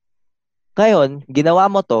 And ngayon, ginawa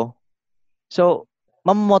mo to, so,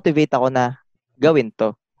 mamomotivate ako na gawin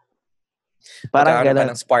to. Parang Magkakaroon ka ganun.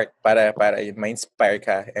 ng spark para ma-inspire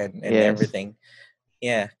ka and Yes. everything.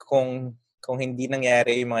 Yeah, kung hindi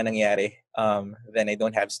nangyari yung mga nangyari, then I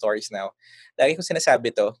don't have stories now. Lagi ko sinasabi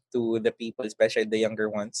to to the people, especially the younger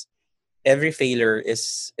ones. Every failure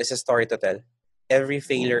is a story to tell. Every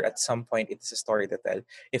failure at some point it's a story to tell.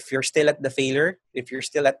 If you're still at the failure, if you're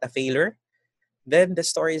still at the failure, then the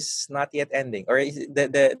story is not yet ending or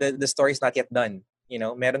the story is not yet done. You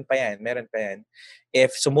know, meron pa yan.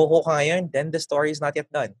 If sumuko ka ngayon, then the story is not yet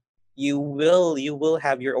done. You will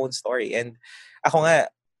have your own story. And ako nga,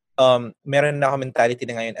 meron na ako mentality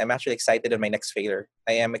na ngayon. I'm actually excited on my next failure.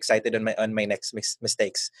 I am excited on my next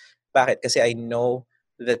mistakes. Bakit? Kasi I know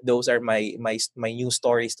that those are my new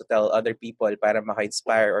stories to tell other people para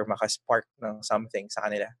maka-inspire or maka-spark ng something sa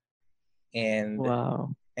kanila.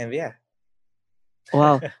 Wow. And yeah.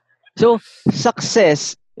 Wow. So,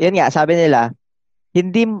 success, yan nga, sabi nila,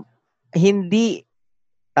 hindi hindi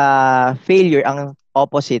failure ang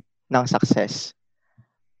opposite ng success.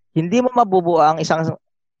 Hindi mo mabubuo ang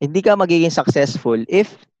hindi ka magiging successful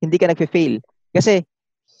if hindi ka nagfe-fail. Kasi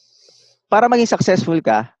para maging successful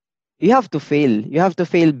ka, you have to fail. You have to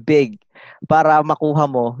fail big para makuha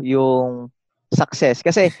mo yung success.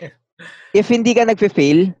 Kasi if hindi ka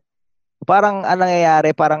nagfe-fail, parang anong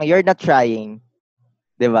nangyayari, parang you're not trying,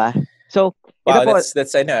 'di ba? So, ito Wow, po,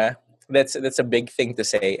 that's I know that's a big thing to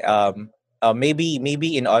say.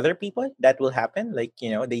 Maybe in other people that will happen. Like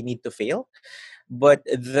they need to fail, but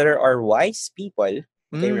there are wise people.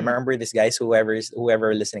 Okay, mm, remember this, guys. Whoever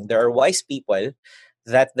listening, there are wise people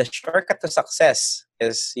that the shortcut to success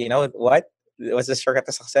is what? What's the shortcut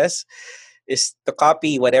to success? Is to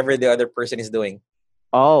copy whatever the other person is doing.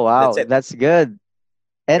 oh That's wow, it. that's good.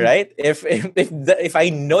 And Right, if I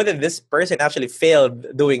know that this person actually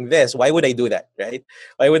failed doing this, why would I do that, right?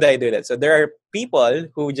 Why would I do that? So there are people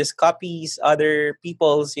who just copies other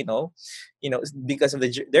people's because of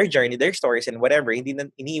their journey, their stories, and whatever. Hindi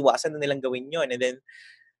iniiwasan na nilang gawin yon, and then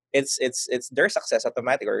it's their success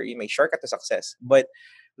automatic, or you may shortcut to success. But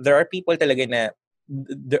there are people talaga na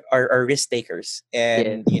are risk takers, yes.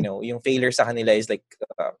 and yung failure sa kanila is like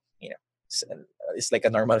it's, it's like a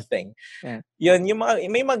normal thing. Yeah. Yun, yung mga,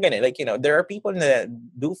 may mga ganun. Like, there are people that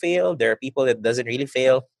do fail. There are people that doesn't really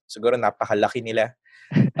fail. Siguro napakalaki nila.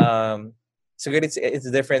 Siguro it's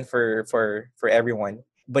different for everyone.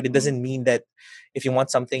 But it Mm. doesn't mean that if you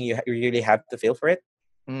want something, you really have to fail for it.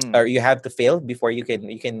 Mm. Or you have to fail before you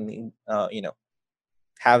can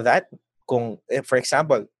have that. For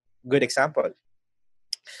example, good example.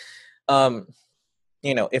 Um,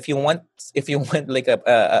 if you want like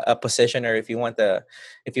a position, or if you want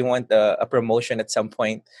a promotion at some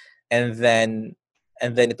point, and then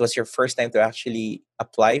it was your first time to actually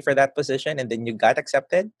apply for that position, and then you got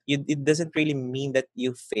accepted, it doesn't really mean that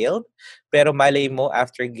you failed. Pero malay mo,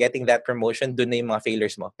 after getting that promotion, dun na yung mga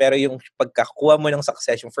failures mo. Pero yung pagkakuha mo ng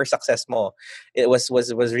success, yung first success mo, it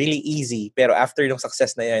was really easy. Pero after yung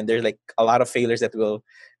success na yun, there's like a lot of failures that will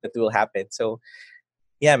happen. So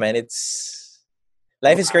yeah, man,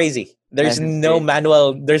 life is Wow. crazy. There's Life is no great.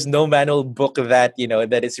 manual. There's no manual book that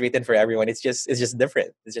is written for everyone. It's just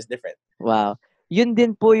different. It's just different. Wow. Yun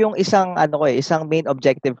din po yung isang isang main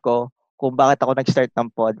objective ko kung bakit ako nag-start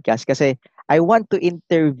ng podcast kasi I want to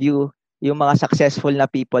interview yung mga successful na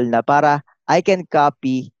people na para I can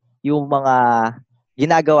copy yung mga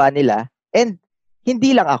ginagawa nila. And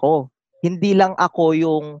hindi lang ako. Hindi lang ako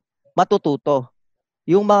yung matututo.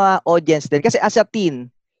 Yung mga audience din. Kasi as a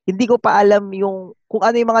teen, hindi ko pa alam yung kung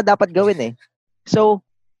ano yung mga dapat gawin eh. So,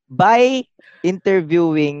 by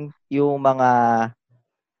interviewing yung mga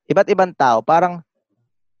iba't ibang tao, parang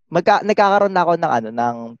nagkakaroon na ako ng ano,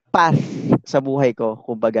 ng path sa buhay ko,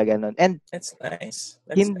 kumbaga ganun. And That's nice.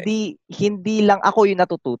 That's nice. hindi lang ako yung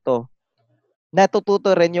natututo.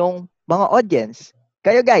 Natututo rin yung mga audience.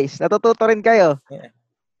 Kayo guys, natututo rin kayo. Yeah.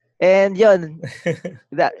 And yun,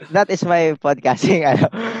 that is my podcasting.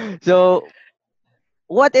 Ano. So,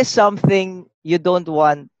 what is something you don't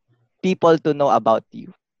want people to know about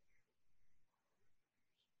you?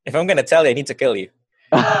 If I'm gonna tell you, I need to kill you.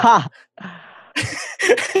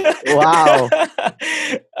 Wow.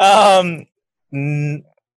 um, n-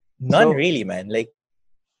 None So, really, man. Like,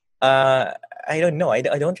 uh, I don't know. I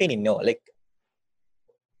don't really know. Like,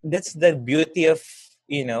 that's the beauty of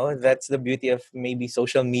that's the beauty of maybe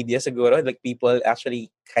social media siguro. Like, people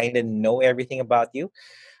actually kind of know everything about you.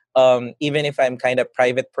 Even if I'm kind of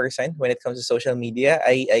private person when it comes to social media,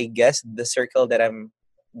 I guess the circle that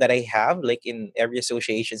I have, like in every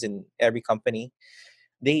associations in every company,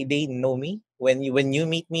 they know me. When you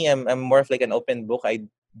meet me, I'm more of like an open book. I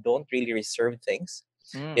don't really reserve things.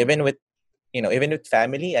 mm, Even with even with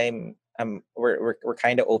family, we're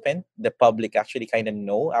kind of open. The public actually kind of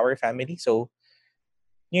know our family, so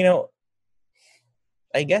you know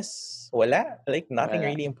I guess wala, like nothing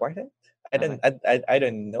wala. really important. Okay. I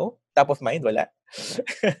don't know. Top of mind, wala. So,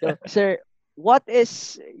 sir, what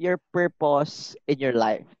is your purpose in your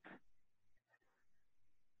life?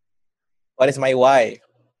 What is my why?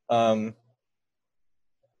 Um,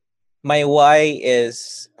 my why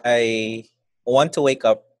is I want to wake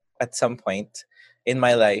up at some point in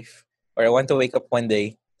my life, or I want to wake up one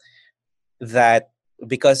day that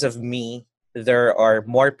because of me, there are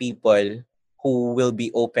more people who will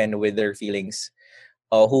be open with their feelings,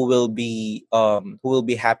 who will be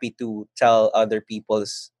happy to tell other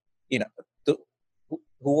people's, you know, to,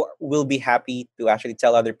 who will be happy to actually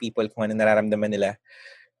tell other people kung ano nararamdaman nila,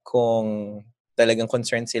 kung talagang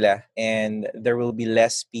concerned sila, and there will be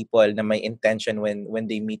less people na may intention when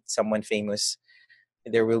they meet someone famous.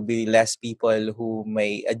 There will be less people who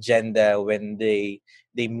may agenda when they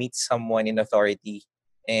meet someone in authority,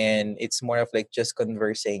 and it's more of like just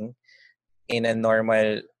conversing in a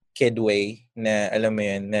normal kid way na alam mo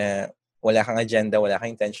yun, na wala kang agenda, wala kang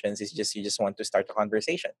intentions. It's just you just want to start a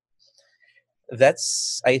conversation.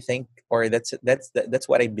 That's I think, or that's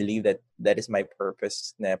what I believe, that is my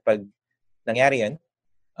purpose. Na pag nangyari yun,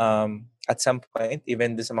 at some point,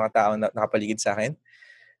 even do sa mga tao na nakapaligid sa akin,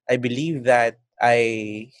 I believe that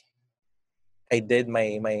I did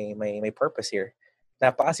my purpose here.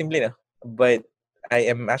 Napakasimple, no? But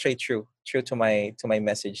I am actually true to my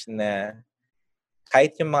message na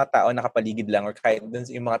kahit yung mga tao nakapaligid lang, or kahit dun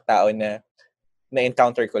yung mga tao na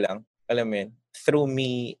encounter ko lang, alam mo yun, through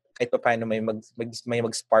me, kahit pa paano may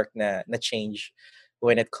mag-spark na change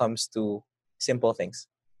when it comes to simple things.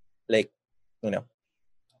 Like, you know,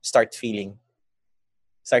 start feeling,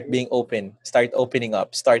 start being open, start opening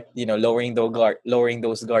up, start, lowering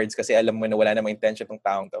those guards kasi alam mo na wala namang intention tong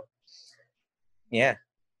taong to. Yeah.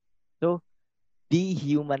 So, be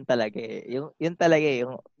human talaga eh. Yun talaga eh,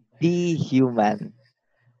 yung be human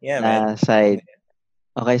Yeah, man. na side.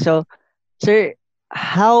 Okay, so, sir,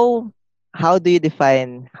 how how do you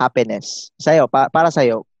define happiness? Sa'yo, para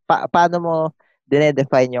sa'yo, paano mo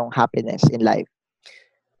dinedefine yung happiness in life?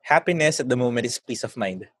 Happiness at the moment is peace of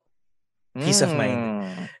mind. Peace of mind.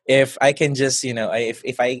 Mm. If I can just,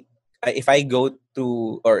 if I go to,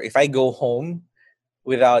 or if I go home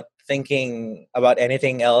without thinking about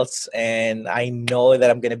anything else, and I know that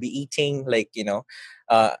I'm gonna be eating, like,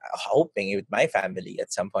 hoping with my family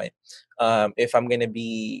at some point. If I'm gonna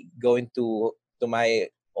be going to my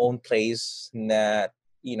own place, that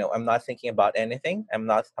I'm not thinking about anything. I'm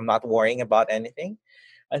not worrying about anything.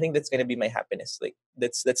 I think that's gonna be my happiness. Like,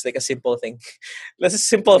 that's like a simple thing. That's a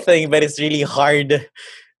simple thing, but it's really hard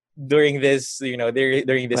during this,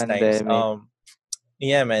 during these times. Pandemic.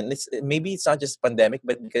 Yeah, man. Maybe it's not just pandemic,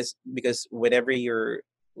 but because whenever you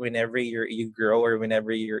grow, or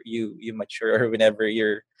whenever you mature, or whenever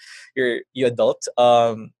you adult,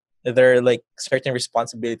 there are like certain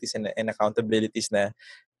responsibilities and accountabilities na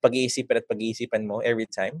pag-iisipan mo every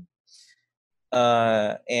time.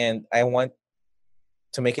 And I want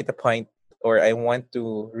to make it a point, or I want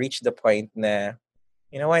to reach the point na,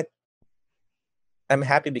 you know what, I'm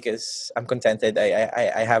happy because I'm contented.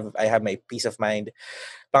 I have my peace of mind.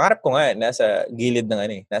 Pangarap ko nga nasa gilid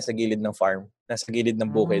ng nasa gilid ng farm, nasa gilid ng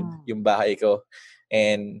bukid Mm. yung bahay ko.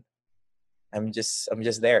 And I'm just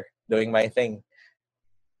there doing my thing.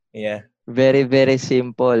 Yeah. Very, very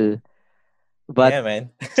simple. But Yeah, man.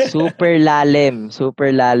 super lalim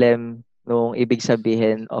nung ibig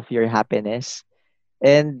sabihin of your happiness.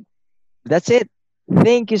 And that's it.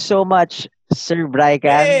 Thank you so much, Sir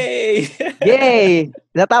Brycan. Yay! Yay!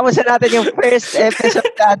 Natapos na natin yung first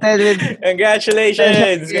episode natin with special Congratulations! guest.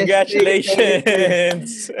 Thank you, sir. Congratulations!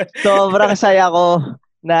 Sobrang saya ko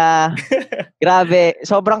na grabe.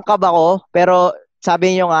 Sobrang kaba ko. Pero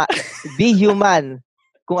sabi niyo nga, be human.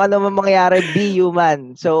 Kung ano man mangyari, be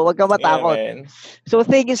human. So, wag ka Yeah, matakot. man. So,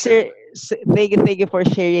 thank you, sir. Thank you for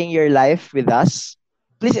sharing your life with us.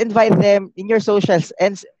 Please invite them in your socials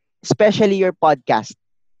and especially your podcast.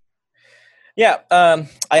 Yeah,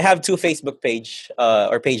 I have two Facebook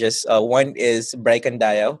or pages. One is Brycan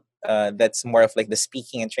Dayao. That's more of like the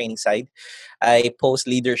speaking and training side. I post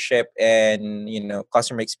leadership and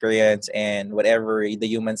customer experience and whatever the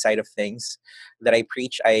human side of things that I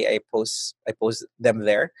preach. I post them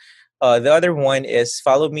there. The other one is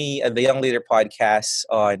follow me at the Young Leader Podcast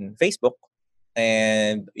on Facebook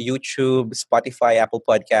and YouTube, Spotify, Apple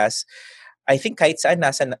Podcasts. I think kahit saan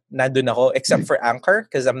nandun ako except for Anchor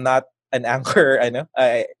because I'm not an Anchor.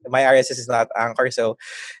 My RSS is not Anchor, so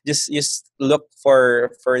just look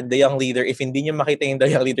for the Young Leader. If hindi niyo makita yung the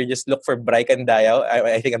Young Leader, just look for Brycan Dayao.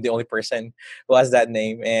 I think I'm the only person who has that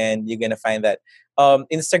name, and you're gonna find that.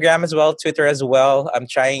 Instagram as well, Twitter as well. I'm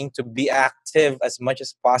trying to be active as much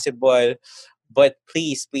as possible. But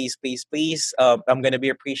please, please, please, please, I'm gonna be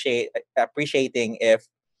appreciating if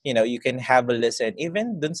you can have a listen,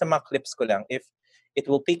 even dun sa mga clips ko lang. If it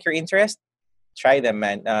will pique your interest, try them,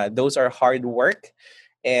 man. Those are hard work,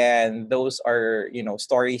 and those are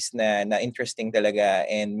stories na interesting talaga.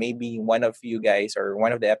 And maybe one of you guys or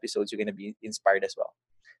one of the episodes you're gonna be inspired as well.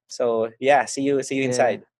 So yeah, see you Yeah.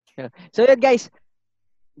 inside. So, yun,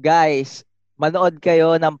 guys, manood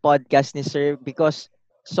kayo ng podcast ni Sir because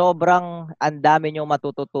sobrang ang dami niyong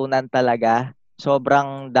matututunan talaga.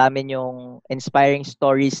 Sobrang dami niyong inspiring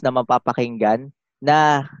stories na mapapakinggan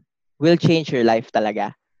na will change your life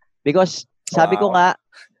talaga. Because Wow.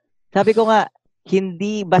 sabi ko nga,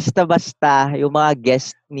 hindi basta-basta yung mga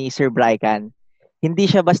guest ni Sir Brycan. Hindi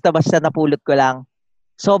siya basta-basta napulot ko lang.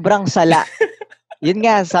 Sobrang sala. Yun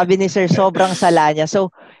nga, sabi ni Sir, sobrang sala niya.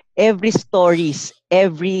 So, every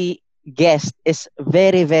guest is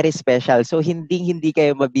very, very special. So, hindi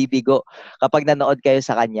kayo mabibigo kapag nanood kayo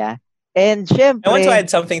sa kanya. And I want to syempre,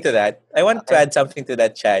 add something to that.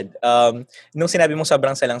 okay. Chad. Nung sinabi mo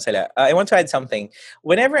sobrang salang-sala, I want to add something.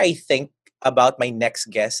 Whenever I think about my next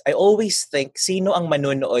guest, I always think, sino ang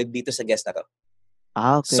manonood dito sa guest na to?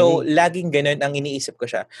 So, Okay. laging ganun ang iniisip ko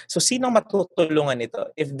siya. So, sino ang matutulungan nito?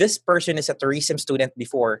 If this person is a tourism student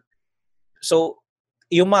before, so,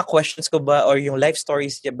 yung mga questions ko ba or yung life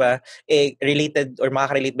stories niya ba related or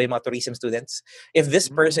makaka-relate ba yung mga tourism students? If this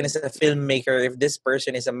person is a filmmaker, if this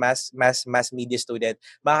person is a mass media student,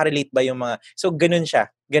 makaka-relate ba yung mga so ganun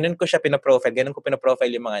siya. Ganun ko siya pinoprofile, ganun ko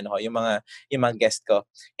pinoprofile yung mga yung mga guest ko.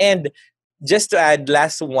 And just to add,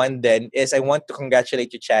 last one then is I want to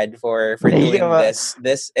congratulate you, Chad, for Thank you. doing this.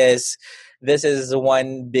 This is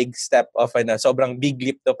one big step of sobrang big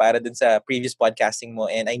leap to para dun sa previous podcasting mo,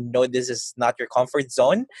 and I know this is not your comfort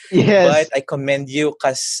zone, but Yes. I commend you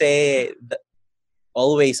kasi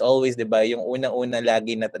always 'di ba yung unang-una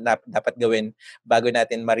lagi na dapat gawin bago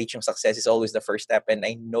natin ma-reach yung success is always the first step, and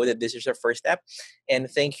I know that this is your first step, and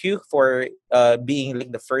thank you for being like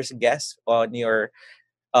the first guest on your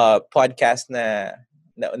podcast na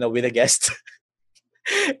with a guest.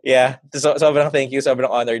 Yeah. Sobrang thank you. Sobrang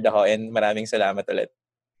honored ako, and maraming salamat ulit.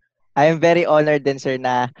 I am very honored din, sir,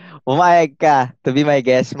 na pumayag ka to be my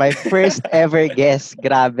guest. My first ever guest.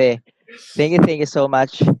 Grabe. Thank you so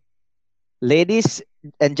much. Ladies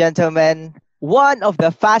and gentlemen, one of the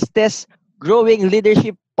fastest growing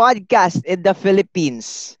leadership podcasts in the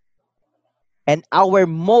Philippines. And our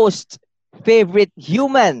most favorite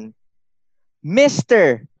human,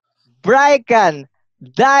 Mr. Brycan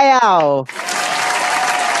Dayao.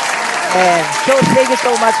 And so thank you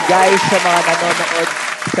so much, guys, sa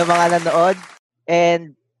mga nanood.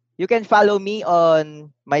 And you can follow me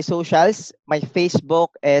on my socials. My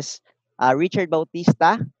Facebook is Richard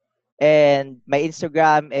Bautista. And my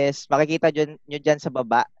Instagram is makikita nyo dyan sa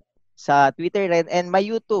baba. Sa Twitter rin. And my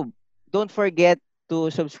YouTube. Don't forget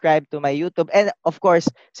to subscribe to my YouTube. And of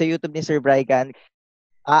course, sa YouTube ni Sir Brycan.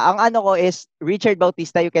 Ang ano ko is Richard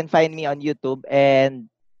Bautista. You can find me on YouTube.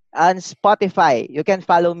 And on Spotify. You can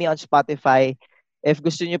follow me on Spotify. If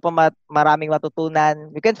gusto niyo pa maraming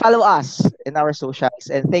matutunan, you can follow us in our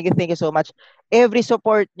socials. And thank you so much. Every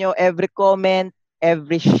support nyo, every comment,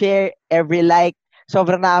 every share, every like,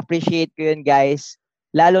 sobrang na-appreciate ko yun, guys.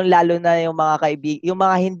 Lalong-lalo na yung mga yung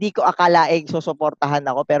mga hindi ko akalaing susuportahan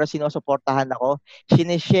ako, pero sinusuportahan ako.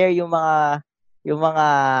 Sinishare yung mga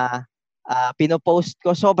pinopost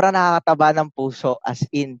ko. Sobrang nakakataba ng puso. As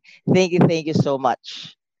in, thank you so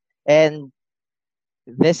much. And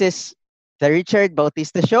this is the Richard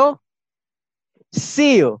Bautista Show.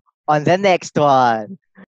 See you on the next one.